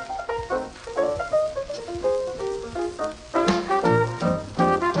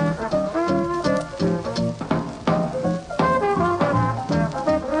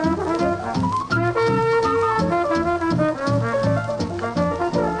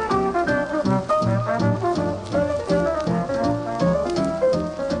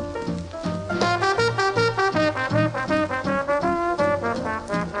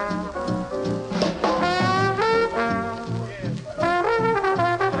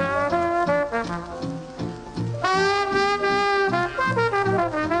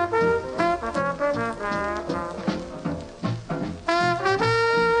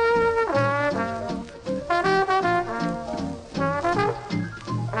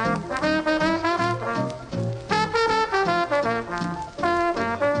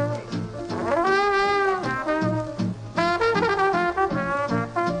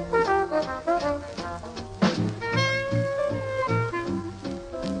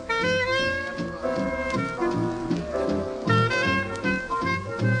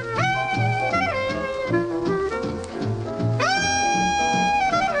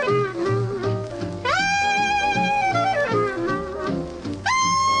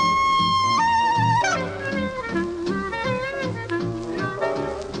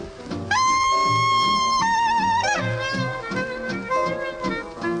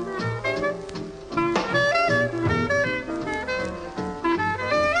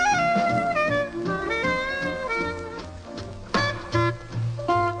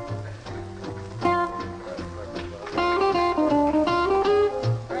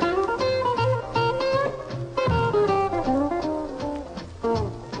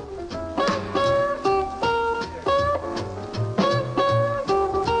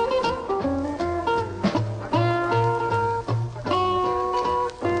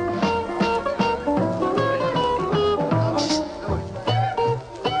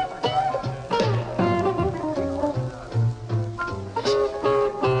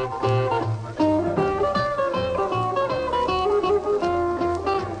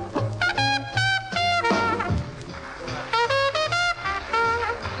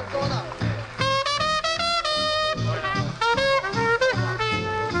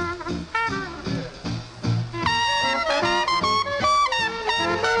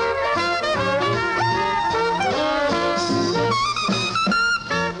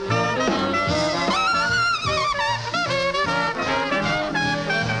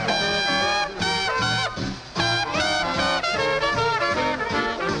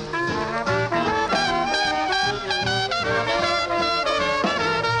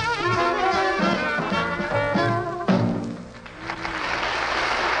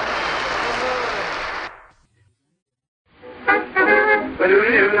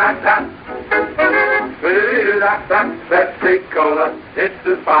 Pepsi-Cola, it's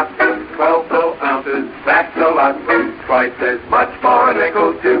the spot. 12 full ounces, that's a lot. Twice as much for a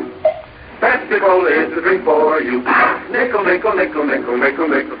nickel, too. Pepsi-Cola is the drink for you. Nickel, nickel, nickel, nickel, nickel,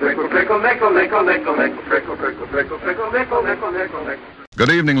 nickel, nickel, nickel, nickel, nickel, nickel, nickel, nickel, nickel, nickel, nickel, nickel, nickel, nickel, nickel. Good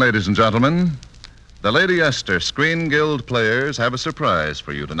evening, ladies and gentlemen. The Lady Esther Screen Guild players have a surprise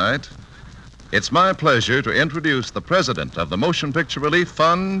for you tonight. It's my pleasure to introduce the president of the Motion Picture Relief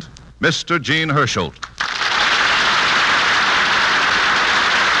Fund, Mr. Gene Hersholt.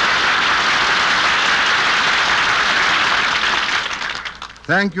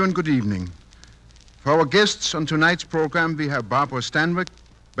 Thank you and good evening. For our guests on tonight's program, we have Barbara Stanwyck,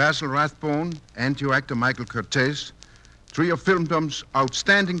 Basil Rathbone, and your actor Michael Curtiz, three of filmdom's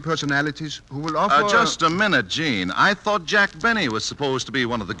outstanding personalities who will offer... Just a minute, Gene. I thought Jack Benny was supposed to be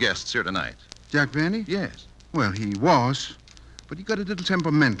one of the guests here tonight. Jack Benny? Yes. Well, he was, but he got a little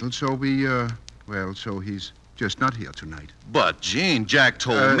temperamental, so so he's just not here tonight. But, Gene, Jack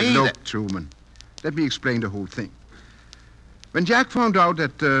told me Look, that... Truman, let me explain the whole thing. When Jack found out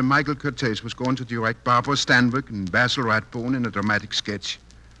that Michael Curtiz was going to direct Barbara Stanwyck and Basil Rathbone in a dramatic sketch,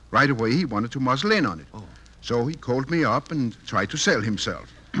 right away he wanted to muzzle in on it. Oh. So he called me up and tried to sell himself.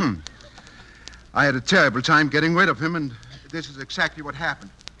 I had a terrible time getting rid of him, and this is exactly what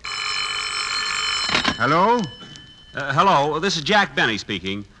happened. Hello? Hello, this is Jack Benny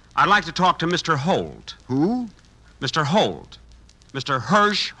speaking. I'd like to talk to Mr. Holt. Who? Mr. Holt. Mr.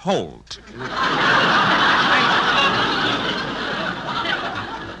 Hirsch Holt.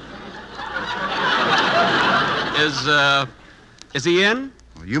 Is he in?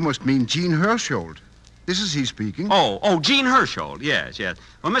 Well, you must mean Gene Hersholt. This is he speaking. Oh, Gene Hersholt. Yes.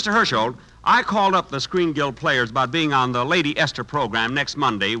 Well, Mr. Hersholt, I called up the Screen Guild players about being on the Lady Esther program next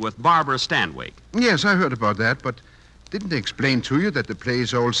Monday with Barbara Stanwyck. Yes, I heard about that, but didn't they explain to you that the play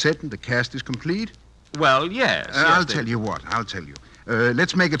is all set and the cast is complete? Well, yes. I'll tell you what.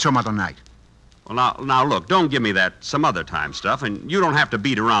 Let's make it some other night. Well, now, look, don't give me that some other time stuff, and you don't have to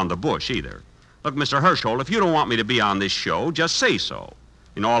beat around the bush either. Look, Mr. Hersholt, if you don't want me to be on this show, just say so.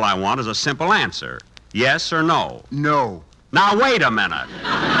 And all I want is a simple answer. Yes or no? No. Now, wait a minute.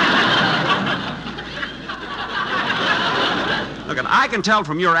 Look, I can tell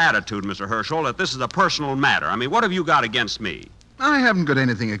from your attitude, Mr. Hersholt, that this is a personal matter. I mean, what have you got against me? I haven't got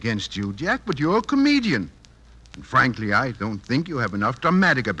anything against you, Jack, but you're a comedian. And frankly, I don't think you have enough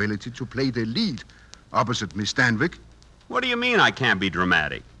dramatic ability to play the lead opposite Miss Stanwyck. What do you mean I can't be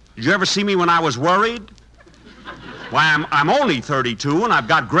dramatic? Did you ever see me when I was worried? Why, I'm only 32 and I've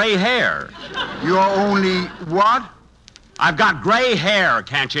got gray hair. You're only what? I've got gray hair,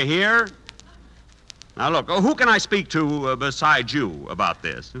 can't you hear? Now, look, who can I speak to besides you about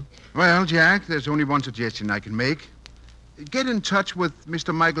this? Well, Jack, there's only one suggestion I can make. Get in touch with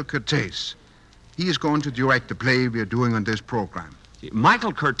Mr. Michael Curtiz. He is going to direct the play we're doing on this program.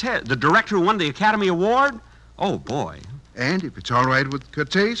 Michael Curtiz, the director who won the Academy Award? Oh, boy. And if it's all right with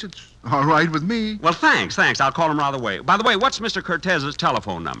Curtiz, it's all right with me. Well, thanks. I'll call him right away. By the way, what's Mr. Curtiz's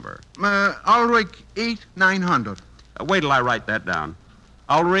telephone number? Ulrich 8900. Wait till I write that down.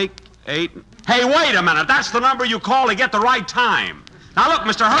 Ulrich 8... Hey, wait a minute. That's the number you call to get the right time. Now, look,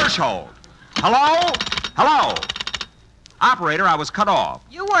 Mr. Hersholt. Hello? Operator, I was cut off.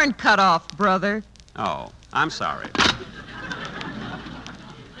 You weren't cut off, brother. Oh, I'm sorry.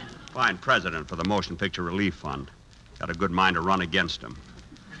 Fine president for the Motion Picture Relief Fund. Got a good mind to run against him.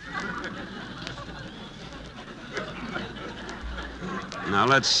 Now,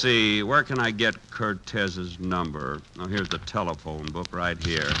 let's see. Where can I get Curtiz's number? Oh, here's the telephone book right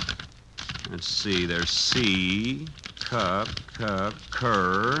here. Let's see. There's C, cup,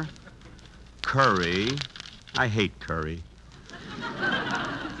 curry. I hate curry.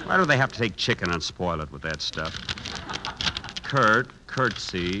 Why do they have to take chicken and spoil it with that stuff?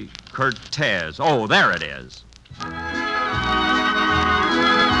 Curtsy, Curtiz. Oh, there it is.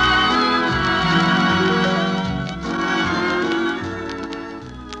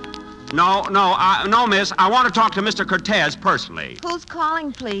 No, miss. I want to talk to Mr. Curtiz personally. Who's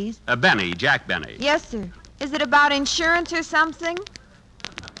calling, please? Benny, Jack Benny. Yes, sir. Is it about insurance or something?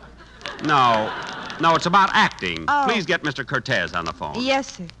 No, it's about acting. Oh. Please get Mr. Curtiz on the phone.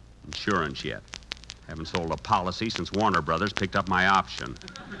 Yes, sir. Insurance yet. Haven't sold a policy since Warner Brothers picked up my option.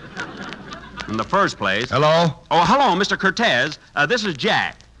 In the first place... Hello? Oh, hello, Mr. Curtiz. This is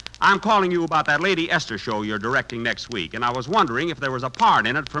Jack. I'm calling you about that Lady Esther show you're directing next week, and I was wondering if there was a part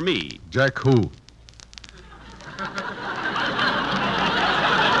in it for me. Jack who?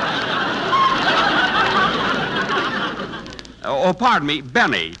 Pardon me,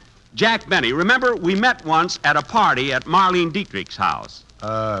 Benny. Jack Benny. Remember, we met once at a party at Marlene Dietrich's house.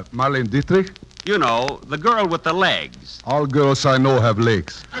 Marlene Dietrich? You know, the girl with the legs. All girls I know have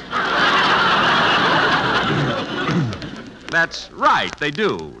legs. That's right, they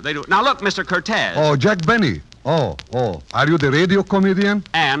do. Now, look, Mr. Curtiz. Oh, Jack Benny. Oh. Are you the radio comedian?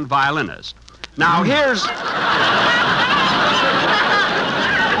 And violinist. Now, here's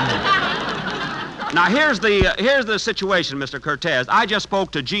the situation, Mr. Curtiz. I just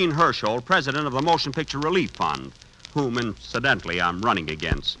spoke to Gene Hersholt, president of the Motion Picture Relief Fund, whom, incidentally, I'm running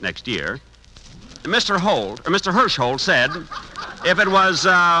against next year. Mr. Hersholt said if it was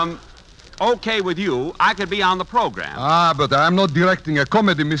okay with you, I could be on the program. But I'm not directing a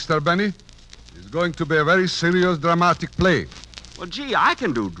comedy, Mr. Benny. It's going to be a very serious, dramatic play. Well, gee, I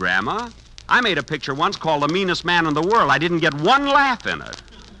can do drama. I made a picture once called The Meanest Man in the World. I didn't get one laugh in it.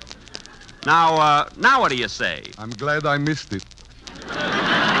 Now what do you say? I'm glad I missed it.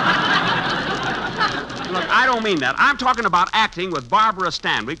 Look, I don't mean that. I'm talking about acting with Barbara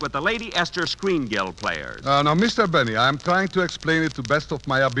Stanwyck with the Lady Esther Screen Guild players. Now, Mr. Benny, I'm trying to explain it to best of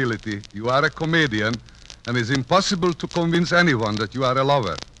my ability. You are a comedian, and it's impossible to convince anyone that you are a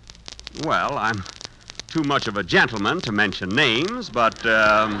lover. Well, I'm too much of a gentleman to mention names, but,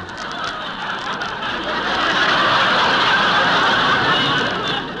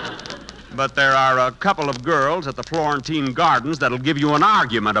 But there are a couple of girls at the Florentine Gardens that'll give you an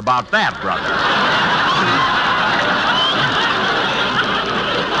argument about that, brother.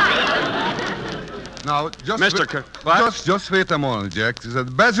 Now, just wait a moment, Jack.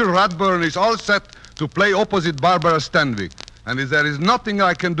 That Basil Rathbone is all set to play opposite Barbara Stanwyck, and there is nothing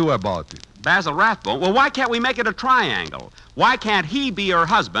I can do about it. Basil Rathbone? Well, why can't we make it a triangle? Why can't he be her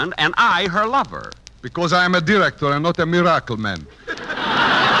husband and I her lover? Because I am a director and not a miracle man.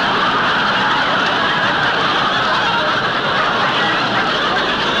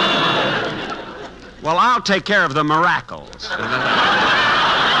 Well, I'll take care of the miracles.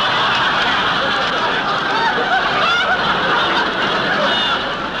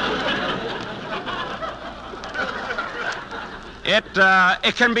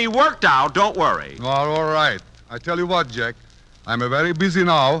 It can be worked out, don't worry. All right. I tell you what, Jack. I'm very busy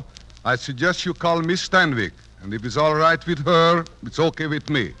now. I suggest you call Miss Stanwyck. And if it's all right with her, it's okay with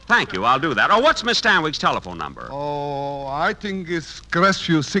me. Thank you, I'll do that. Oh, what's Miss Stanwyck's telephone number? Oh, I think it's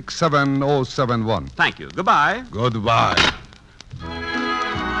Crestview 67071. Thank you. Goodbye. Goodbye.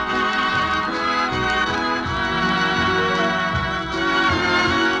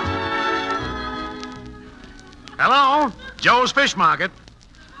 Hello? Joe's Fish Market.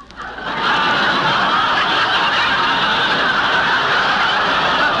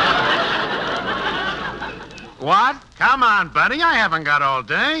 What? Come on, buddy. I haven't got all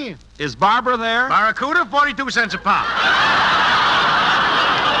day. Is Barbara there? Barracuda, 42 cents a pound.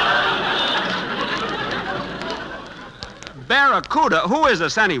 Barracuda? Who is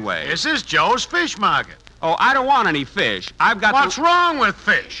this anyway? This is Joe's Fish Market. Oh, I don't want any fish. I've got What's wrong with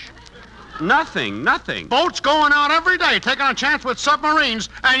fish? Nothing. Boats going out every day, taking a chance with submarines,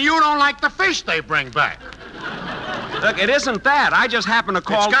 and you don't like the fish they bring back. Look, it isn't that. I just happen to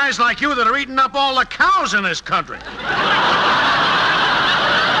call... It's guys like you that are eating up all the cows in this country.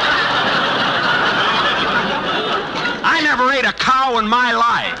 I never ate a cow in my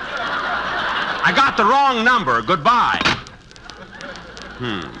life. I got the wrong number. Goodbye.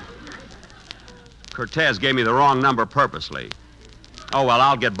 Cortez gave me the wrong number purposely. Oh, well,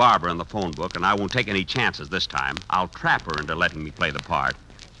 I'll get Barbara in the phone book, and I won't take any chances this time. I'll trap her into letting me play the part.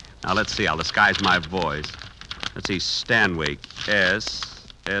 Now, let's see. I'll disguise my voice. Let's see. Stanwyck.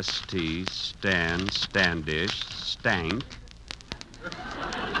 S-S-T, Stan, Standish, Stank.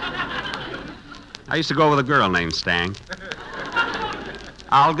 I used to go with a girl named Stank.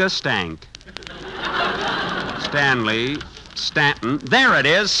 Olga Stank. Stanley, Stanton. There it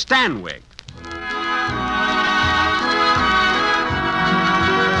is, Stanwyck.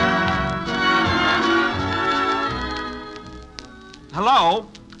 Hello?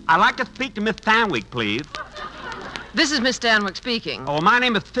 I'd like to speak to Miss Stanwyck, please. This is Miss Stanwyck speaking. Oh, my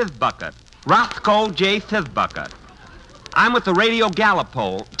name is Fizzbucket. Roscoe J. Fizzbucket. I'm with the Radio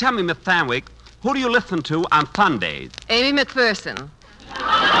Gallopole. Tell me, Miss Stanwyck, who do you listen to on Sundays? Amy McPherson.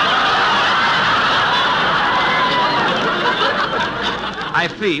 I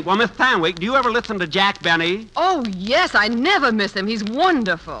see. Well, Miss Stanwyck, do you ever listen to Jack Benny? Oh, yes, I never miss him. He's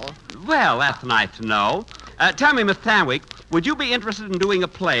wonderful. Well, that's nice to know. Tell me, Miss Stanwyck, would you be interested in doing a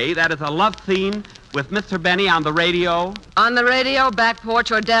play that is a love scene with Mr. Benny on the radio? On the radio, back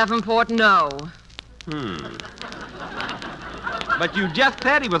porch, or Davenport, no. But you just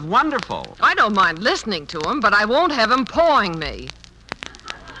said he was wonderful. I don't mind listening to him, but I won't have him pawing me.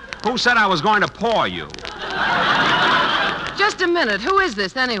 Who said I was going to paw you? Just a minute. Who is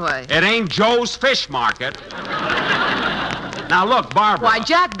this, anyway? It ain't Joe's Fish Market. Now, look, Barbara. Why,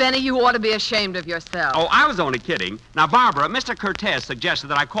 Jack Benny, you ought to be ashamed of yourself. Oh, I was only kidding. Now, Barbara, Mr. Cortez suggested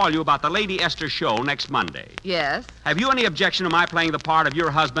that I call you about the Lady Esther show next Monday. Yes? Have you any objection to my playing the part of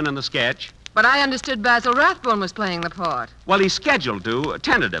your husband in the sketch? But I understood Basil Rathbone was playing the part. Well, he's scheduled to,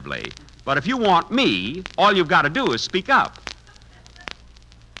 tentatively. But if you want me, all you've got to do is speak up.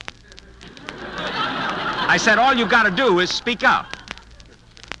 I said all you've got to do is speak up.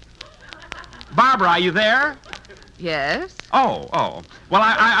 Barbara, are you there? Yes? Oh. Well,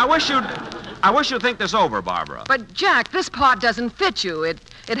 I wish you'd think this over, Barbara. But, Jack, this part doesn't fit you. It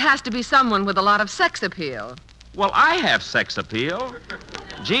has to be someone with a lot of sex appeal. Well, I have sex appeal.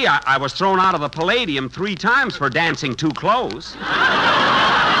 Gee, I was thrown out of the Palladium 3 times for dancing too close.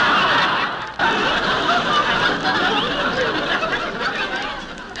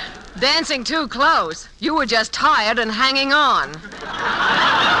 Dancing too close? You were just tired and hanging on.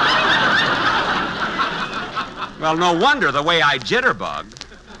 Well, no wonder the way I jitterbug.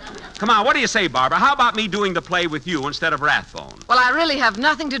 Come on, what do you say, Barbara? How about me doing the play with you instead of Rathbone? Well, I really have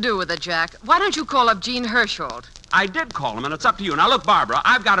nothing to do with it, Jack. Why don't you call up Gene Hersholt? I did call him, and it's up to you. Now, look, Barbara,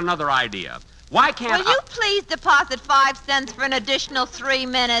 I've got another idea. Why can't Will you please deposit 5 cents for an additional 3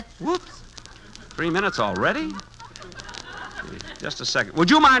 minutes? Whoops. 3 minutes already? Just a second. Would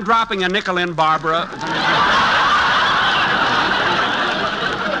you mind dropping a nickel in, Barbara?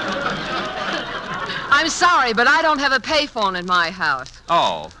 I'm sorry, but I don't have a payphone in my house.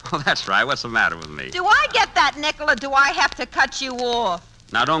 Oh, well, that's right. What's the matter with me? Do I get that nickel or do I have to cut you off?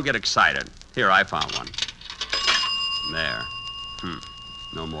 Now, don't get excited. Here, I found one. There.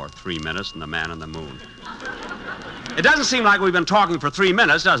 No more 3 minutes than the man on the moon. It doesn't seem like we've been talking for 3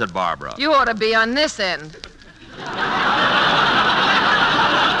 minutes, does it, Barbara? You ought to be on this end.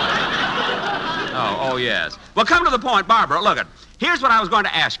 Oh, yes. Well, come to the point, Barbara. Look, here's what I was going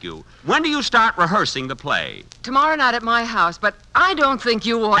to ask you. When do you start rehearsing the play? Tomorrow night at my house, but I don't think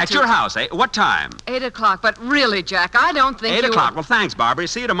you ought to... At your house, eh? What time? 8 o'clock, but really, Jack, I don't think 8 o'clock. Well, thanks, Barbara.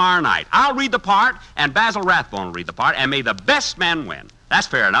 See you tomorrow night. I'll read the part, and Basil Rathbone will read the part, and may the best man win. That's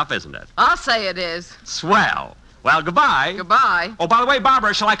fair enough, isn't it? I'll say it is. Swell. Well, goodbye. Goodbye. Oh, by the way,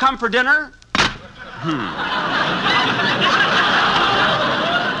 Barbara, shall I come for dinner?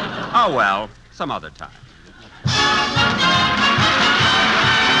 Oh, well, some other time.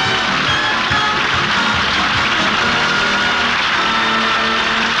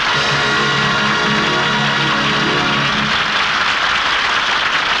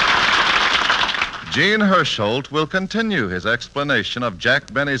 Gene Hersholt will continue his explanation of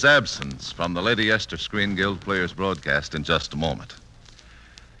Jack Benny's absence from the Lady Esther Screen Guild Players broadcast in just a moment.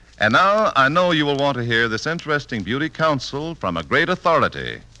 And now I know you will want to hear this interesting beauty counsel from a great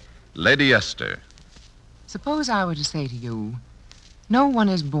authority, Lady Esther. Suppose I were to say to you, no one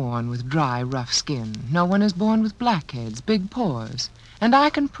is born with dry, rough skin. No one is born with blackheads, big pores. And I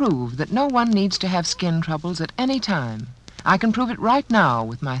can prove that no one needs to have skin troubles at any time. I can prove it right now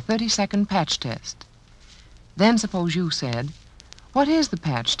with my 30-second patch test. Then suppose you said, what is the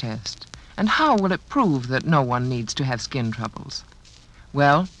patch test? And how will it prove that no one needs to have skin troubles?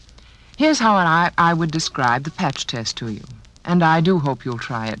 Well, here's how I would describe the patch test to you. And I do hope you'll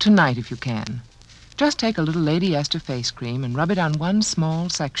try it tonight if you can. Just take a little Lady Esther face cream and rub it on one small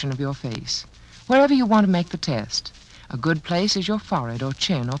section of your face, wherever you want to make the test. A good place is your forehead or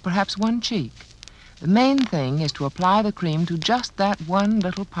chin or perhaps one cheek. The main thing is to apply the cream to just that one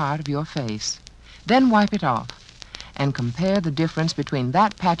little part of your face. Then wipe it off and compare the difference between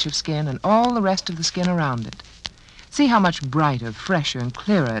that patch of skin and all the rest of the skin around it. See how much brighter, fresher, and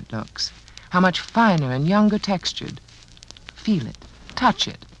clearer it looks. How much finer and younger textured. Feel it. Touch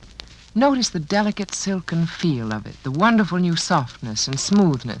it. Notice the delicate silken feel of it, the wonderful new softness and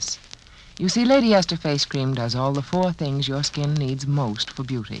smoothness. You see, Lady Esther Face Cream does all the 4 things your skin needs most for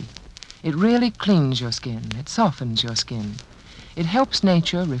beauty. It really cleans your skin. It softens your skin. It helps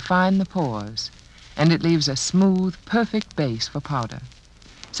nature refine the pores. And it leaves a smooth, perfect base for powder.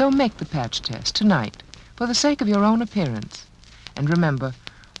 So make the patch test tonight for the sake of your own appearance. And remember,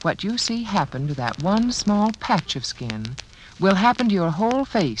 what you see happen to that one small patch of skin will happen to your whole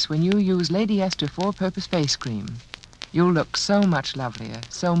face when you use Lady Esther 4-Purpose Face Cream. You'll look so much lovelier,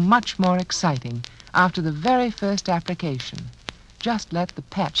 so much more exciting after the very first application. Just let the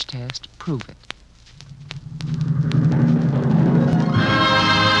patch test prove it.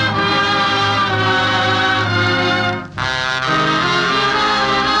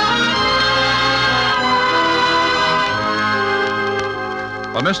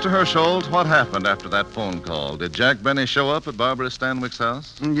 Well, Mr. Hersholt, what happened after that phone call? Did Jack Benny show up at Barbara Stanwyck's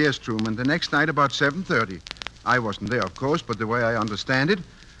house? Yes, Truman. The next night about 7:30. I wasn't there, of course, but the way I understand it,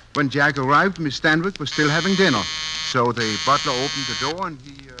 when Jack arrived, Miss Stanwyck was still having dinner. So the butler opened the door and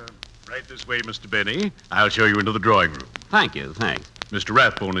he, Right this way, Mr. Benny. I'll show you into the drawing room. Thank you, thanks. Mr.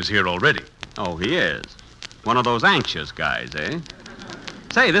 Rathbone is here already. Oh, he is. One of those anxious guys, eh?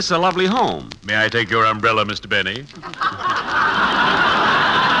 Say, this is a lovely home. May I take your umbrella, Mr. Benny?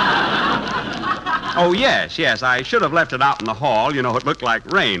 Oh, yes. I should have left it out in the hall. You know, it looked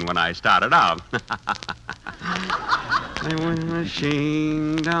like rain when I started out. Well,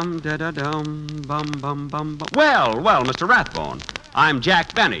 Mr. Rathbone, I'm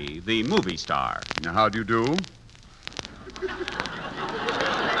Jack Benny, the movie star. Now, how do you do?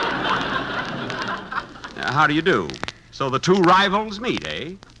 How do you do? So the 2 rivals meet,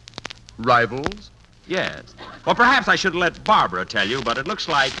 eh? Rivals? Yes. Well, perhaps I should let Barbara tell you, but it looks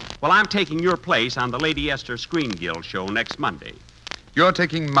like, well, I'm taking your place on the Lady Esther Screen Guild show next Monday. You're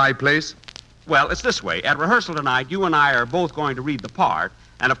taking my place? Well, it's this way. At rehearsal tonight, you and I are both going to read the part,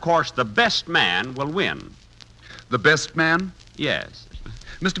 and of course, the best man will win. The best man? Yes.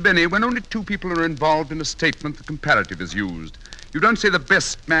 Mr. Benny, when only 2 people are involved in a statement, the comparative is used. You don't say the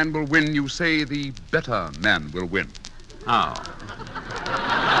best man will win, you say the better man will win. Oh.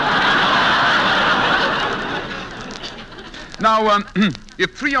 Now,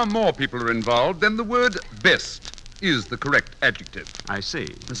 if 3 or more people are involved, then the word best is the correct adjective. I see.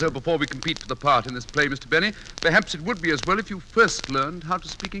 So before we compete for the part in this play, Mr. Benny, perhaps it would be as well if you first learned how to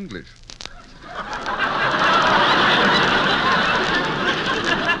speak English.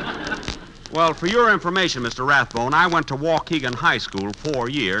 Well, for your information, Mr. Rathbone, I went to Waukegan High School 4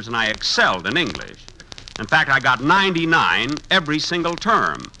 years, and I excelled in English. In fact, I got 99 every single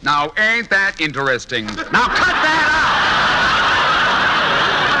term. Now, ain't that interesting? Now, cut that out!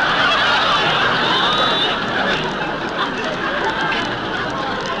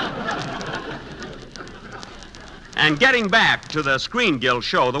 And getting back to the Screen Guild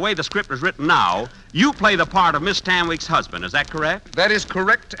show, the way the script is written now, you play the part of Miss Stanwyck's husband. Is that correct? That is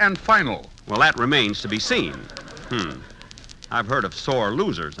correct and final. Well, that remains to be seen. I've heard of sore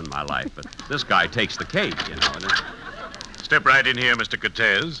losers in my life, but this guy takes the cake, you know. Step right in here, Mr.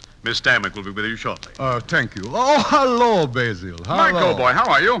 Cortez. Miss Stanwyck will be with you shortly. Thank you. Oh, hello, Basil. Hello. Michael, boy, how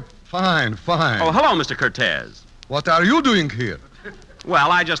are you? Fine, fine. Oh, hello, Mr. Cortez. What are you doing here?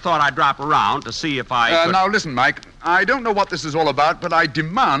 Well, I just thought I'd drop around to see if I could... Now, listen, Mike. I don't know what this is all about, but I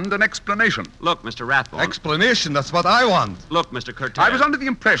demand an explanation. Look, Mr. Rathbone. Explanation? That's what I want. Look, Mr. Cortez. I was under the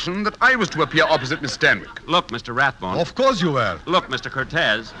impression that I was to appear opposite Miss Stanwyck. Look, Mr. Rathbone. Of course you were. Look, Mr.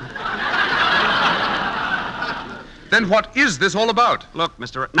 Cortez. Then what is this all about? Look,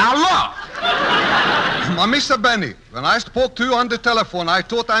 Now, look! Mr. Benny, when I spoke to you on the telephone, I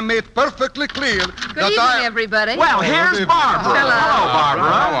thought I made perfectly clear Good evening, everybody. Well, here's Barbara. Hello, Barbara.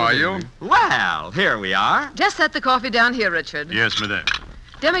 How are you? Well, here we are. Just set the coffee down here, Richard. Yes, madame.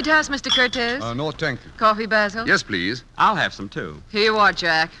 Demi-tasse, Mr. Cortez. No, thank you. Coffee, Basil. Yes, please. I'll have some, too. Here you are,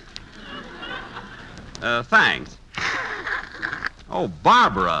 Jack. Thanks. Oh,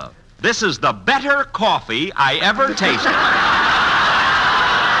 Barbara, this is the better coffee I ever tasted.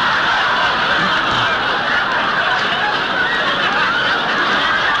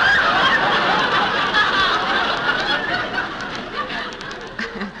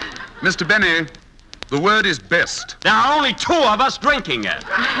 Mr. Benny, the word is best. There are only 2 of us drinking it.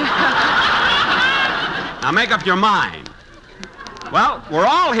 Now make up your mind. Well, we're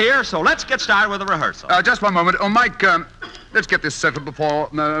all here, so let's get started with the rehearsal. Just one moment. Oh, Mike, let's get this settled for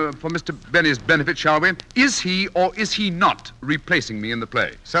Mr. Benny's benefit, shall we? Is he or is he not replacing me in the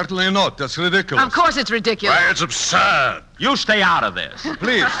play? Certainly not. That's ridiculous. Of course it's ridiculous. Why, it's absurd. You stay out of this.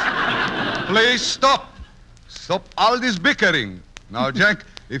 Please. Please stop. Stop all this bickering. Now, Jack,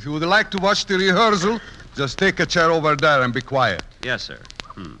 if you would like to watch the rehearsal, just take a chair over there and be quiet. Yes, sir.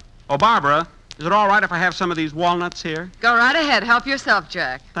 Oh, Barbara, is it all right if I have some of these walnuts here? Go right ahead. Help yourself,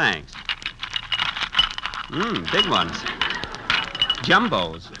 Jack. Thanks. Big ones.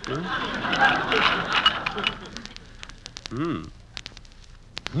 Jumbos.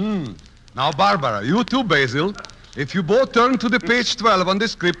 Now, Barbara, you too, Basil. If you both turn to the page 12 on the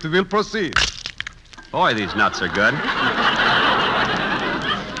script, we'll proceed. Boy, these nuts are good.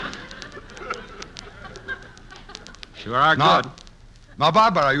 Sure are good. Now,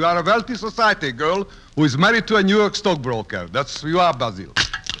 Barbara, you are a wealthy society girl who is married to a New York stockbroker. That's you are, Basil.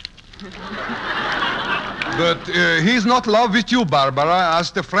 But he's not in love with you, Barbara. As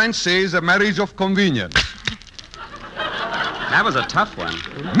the French says, a marriage of convenience. That was a tough one.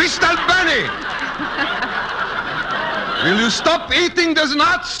 Mr. Benny! Will you stop eating those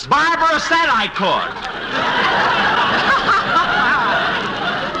nuts? Barbara said I could.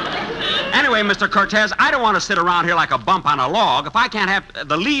 Anyway, Mr. Cortez, I don't want to sit around here like a bump on a log. If I can't have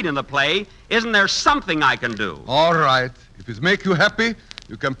the lead in the play, isn't there something I can do? All right. If it makes you happy,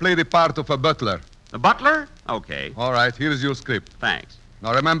 you can play the part of a butler. The butler? Okay. All right, here's your script. Thanks.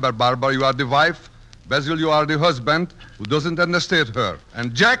 Now remember, Barbara, you are the wife. Basil, you are the husband who doesn't understand her.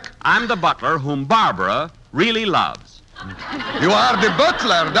 And Jack? I'm the butler whom Barbara really loves. You are the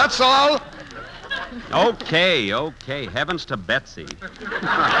butler, that's all. Okay. Heavens to Betsy.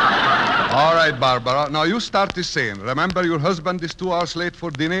 All right, Barbara. Now you start the scene. Remember, your husband is 2 hours late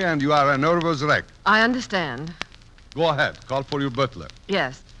for dinner and you are a nervous wreck. I understand. Go ahead. Call for your butler.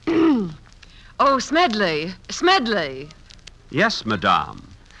 Yes. Oh, Smedley. Smedley. Yes, madame.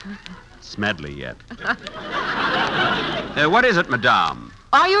 Smedley yet. What is it, madame?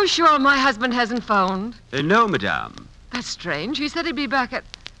 Are you sure my husband hasn't phoned? No, madame. That's strange. He said he'd be back at...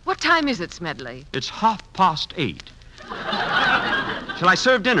 What time is it, Smedley? It's 8:30. Shall I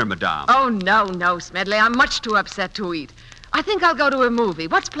serve dinner, madame? Oh, no, Smedley. I'm much too upset to eat. I think I'll go to a movie.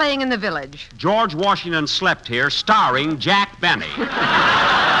 What's playing in the village? George Washington Slept Here, starring Jack Benny.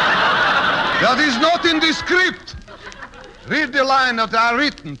 That is not in the script. Read the line that are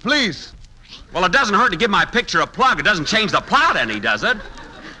written, please. Well, it doesn't hurt to give my picture a plug. It doesn't change the plot any, does it?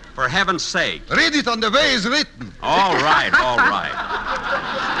 For heaven's sake. Read it on the way it's written. All right.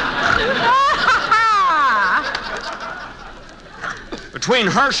 Between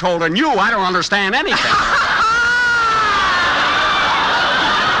Hirschhold and you, I don't understand anything.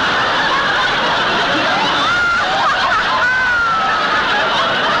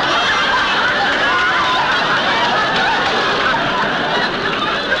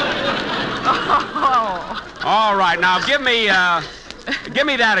 right, now give me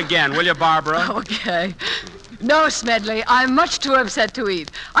that again, will you, Barbara? Okay. No, Smedley, I'm much too upset to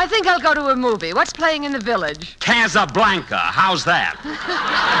eat. I think I'll go to a movie. What's playing in the village? Casablanca. How's that?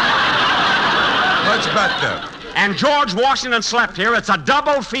 Much better. And George Washington Slept Here. It's a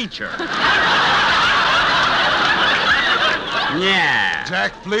double feature. Yeah.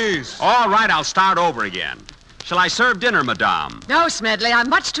 Jack, please. All right, I'll start over again. Shall I serve dinner, madame? No, Smedley, I'm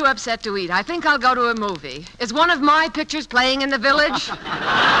much too upset to eat. I think I'll go to a movie. Is one of my pictures playing in the village?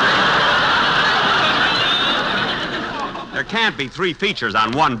 There can't be 3 features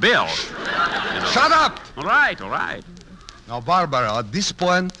on one bill. Shut up! All right, all right. Now, Barbara, at this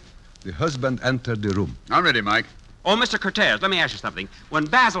point, the husband entered the room. I'm ready, Mike. Oh, Mr. Cortez, let me ask you something. When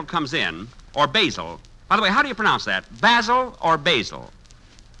Basil comes in, or Basil, by the way, how do you pronounce that? Basil or Basil?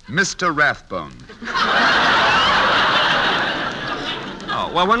 Mr. Rathbone. Oh,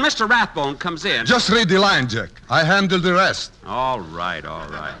 well, when Mr. Rathbone comes in... Just read the line, Jack. I handle the rest. All right, all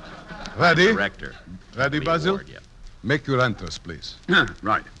right. Ready? Director. Ready, Basil? Award, yeah. Make your entrance, please.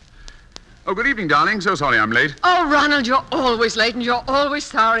 Right. Oh, good evening, darling. So sorry I'm late. Oh, Ronald, you're always late and you're always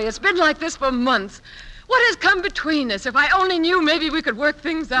sorry. It's been like this for months. What has come between us? If I only knew, maybe we could work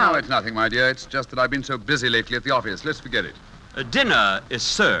things out. No, it's nothing, my dear. It's just that I've been so busy lately at the office. Let's forget it. Dinner is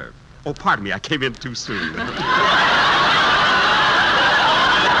served. Oh, pardon me, I came in too soon.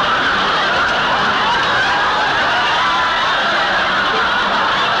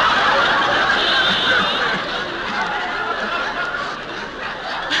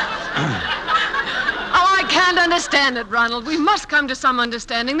 Understand it, Ronald. We must come to some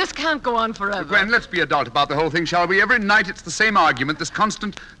understanding. This can't go on forever. Gwen, let's be adult about the whole thing, shall we? Every night it's the same argument, this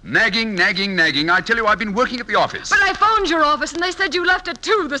constant nagging. I tell you, I've been working at the office. But I phoned your office, and they said you left at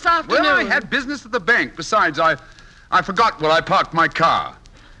 2 this afternoon. Well, I had business at the bank. Besides, I forgot where I parked my car.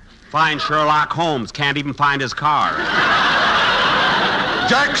 Fine Sherlock Holmes can't even find his car.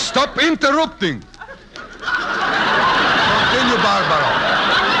 Jack, stop interrupting. Continue, Barbara.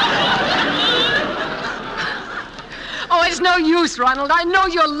 Oh, it's no use, Ronald. I know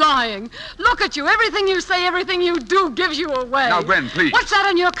you're lying. Look at you. Everything you say, everything you do gives you away. Now, Gwen, please. What's that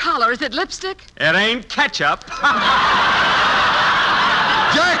on your collar? Is it lipstick? It ain't ketchup.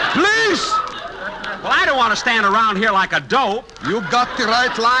 Jack, please! Well, I don't want to stand around here like a dope. You got the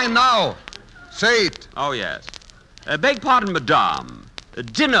right line now. Say it. Oh, yes. Beg pardon, madame.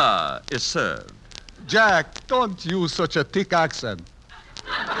 Dinner is served. Jack, don't use such a thick accent.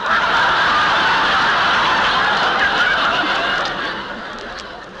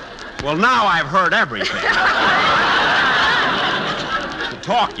 Well, now I've heard everything.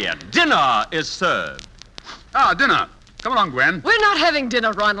 Talk yet. Dinner is served. Ah, dinner. Come along, Gwen. We're not having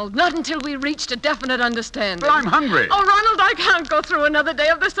dinner, Ronald. Not until we reached a definite understanding. But I'm hungry. Oh, Ronald, I can't go through another day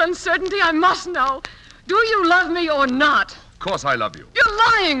of this uncertainty. I must know. Do you love me or not? Of course I love you. You're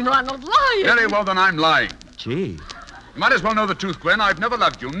lying, Ronald. Lying. Very well, then I'm lying. Gee. You might as well know the truth, Gwen. I've never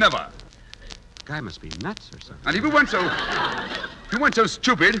loved you. Never. Guy must be nuts or something. And if you weren't so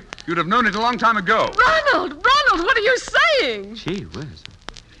stupid, you'd have known it a long time ago. Ronald, what are you saying? Gee whiz.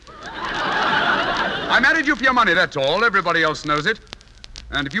 I married you for your money, that's all. Everybody else knows it.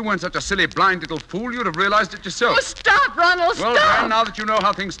 And if you weren't such a silly, blind little fool, you'd have realized it yourself. Oh, stop, Ronald, Well, stop. Gwen, now that you know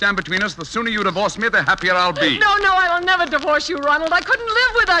how things stand between us, the sooner you divorce me, the happier I'll be. No, I'll never divorce you, Ronald. I couldn't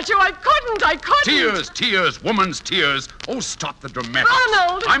live without you. I couldn't. Tears, woman's tears. Oh, stop the dramatics.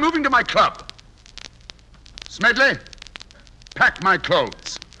 Ronald! I'm moving to my club. Smedley, pack my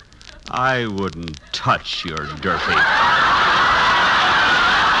clothes. I wouldn't touch your dirty...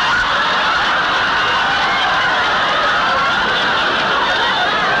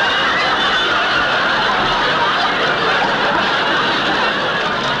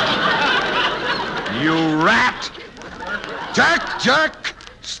 You rat! Jack,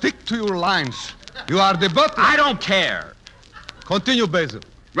 stick to your lines. You are the butler. I don't care. Continue, Basil.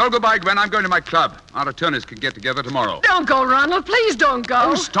 Well, goodbye, Gwen. I'm going to my club. Our attorneys can get together tomorrow. Don't go, Ronald. Please don't go.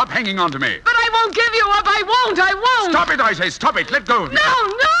 Oh, stop hanging on to me. But I won't give you up. I won't. Stop it, I say. Stop it. Let go of me.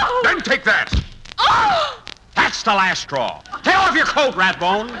 No. Then take that. Oh! That's the last straw. Tear off your coat,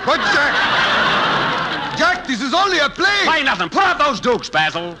 Rathbone. But, Jack, this is only a play. Play nothing. Put up those dukes,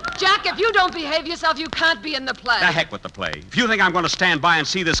 Basil. Jack, if you don't behave yourself, you can't be in the play. The heck with the play. If you think I'm going to stand by and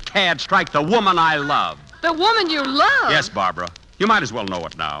see this cad strike the woman I love. The woman you love? Yes, Barbara. You might as well know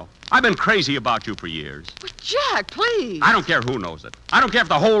it now. I've been crazy about you for years. But Jack, please. I don't care who knows it. I don't care if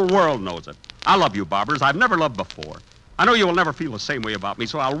the whole world knows it. I love you, Barbara, as I've never loved before. I know you will never feel the same way about me,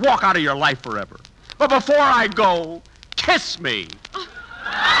 so I'll walk out of your life forever. But before I go, kiss me.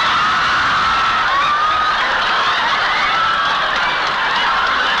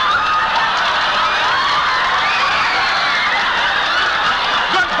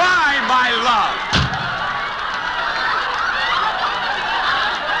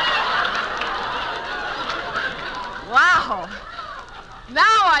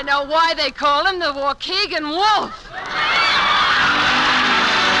 I know why they call him the Waukegan Wolf.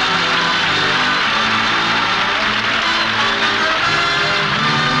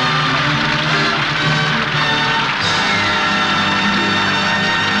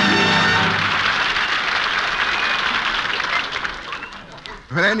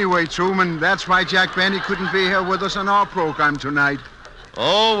 But anyway, Truman, that's why Jack Benny couldn't be here with us on our program tonight.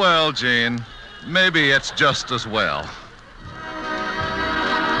 Oh, well, Gene. Maybe it's just as well.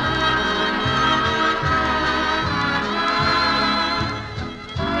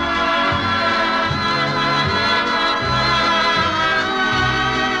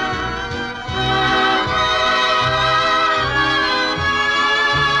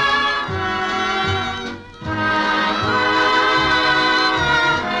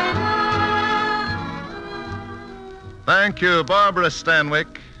 Thank you, Barbara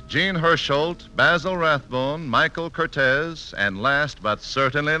Stanwyck, Gene Hersholt, Basil Rathbone, Michael Cortez, and last but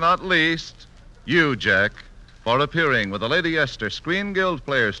certainly not least, you, Jack, for appearing with the Lady Esther Screen Guild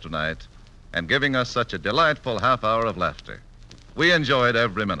players tonight and giving us such a delightful half hour of laughter. We enjoyed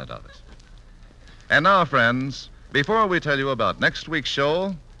every minute of it. And now, friends, before we tell you about next week's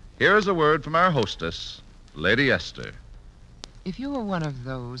show, here's a word from our hostess, Lady Esther. If you are one of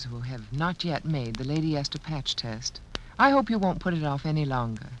those who have not yet made the Lady Esther patch test, I hope you won't put it off any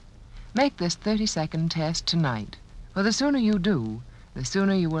longer. Make this 30-second test tonight, for the sooner you do, the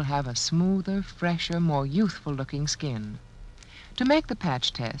sooner you will have a smoother, fresher, more youthful-looking skin. To make the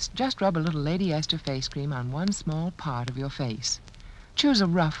patch test, just rub a little Lady Esther face cream on one small part of your face. Choose a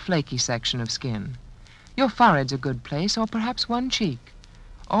rough, flaky section of skin. Your forehead's a good place, or perhaps one cheek.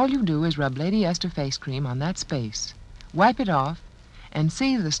 All you do is rub Lady Esther face cream on that space. Wipe it off, and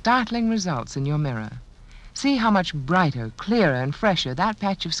see the startling results in your mirror. See how much brighter, clearer, and fresher that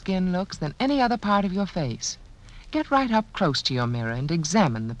patch of skin looks than any other part of your face. Get right up close to your mirror and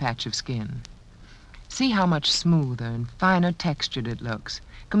examine the patch of skin. See how much smoother and finer textured it looks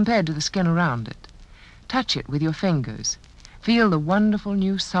compared to the skin around it. Touch it with your fingers. Feel the wonderful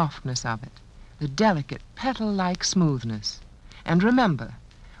new softness of it, the delicate petal-like smoothness. And remember,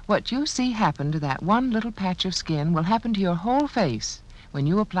 what you see happen to that one little patch of skin will happen to your whole face when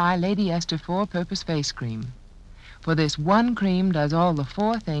you apply Lady Esther Four-Purpose Face Cream. For this one cream does all the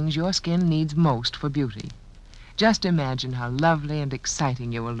 4 things your skin needs most for beauty. Just imagine how lovely and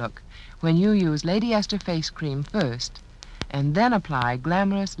exciting you will look when you use Lady Esther Face Cream first, and then apply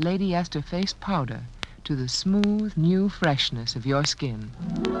glamorous Lady Esther Face Powder to the smooth, new freshness of your skin.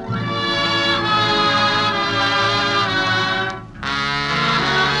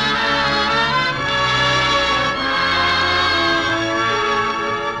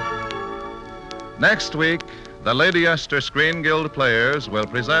 Next week, the Lady Esther Screen Guild players will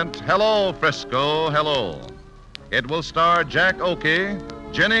present Hello, Frisco, Hello. It will star Jack Oakey,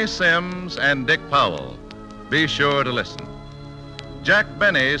 Jenny Sims, and Dick Powell. Be sure to listen. Jack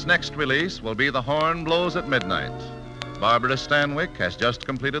Benny's next release will be The Horn Blows at Midnight. Barbara Stanwyck has just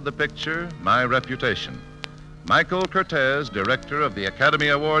completed the picture, My Reputation. Michael Cortez, director of the Academy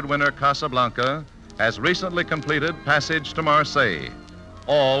Award winner Casablanca, has recently completed Passage to Marseille.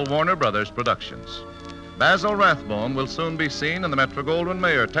 All Warner Brothers productions. Basil Rathbone will soon be seen in the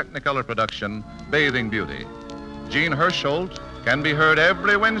Metro-Goldwyn-Mayer Technicolor production, Bathing Beauty. Gene Hersholt can be heard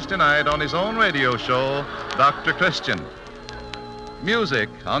every Wednesday night on his own radio show, Dr. Christian. Music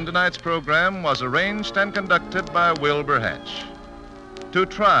on tonight's program was arranged and conducted by Wilbur Hatch. To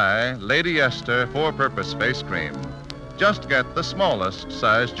try Lady Esther Four-Purpose Face Cream, just get the smallest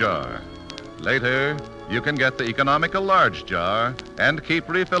size jar. Later, you can get the economical large jar and keep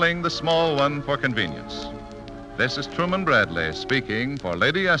refilling the small one for convenience. This is Truman Bradley speaking for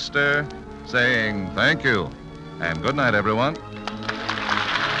Lady Esther, saying thank you and good night, everyone.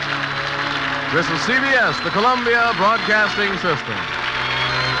 This is CBS, the Columbia Broadcasting System.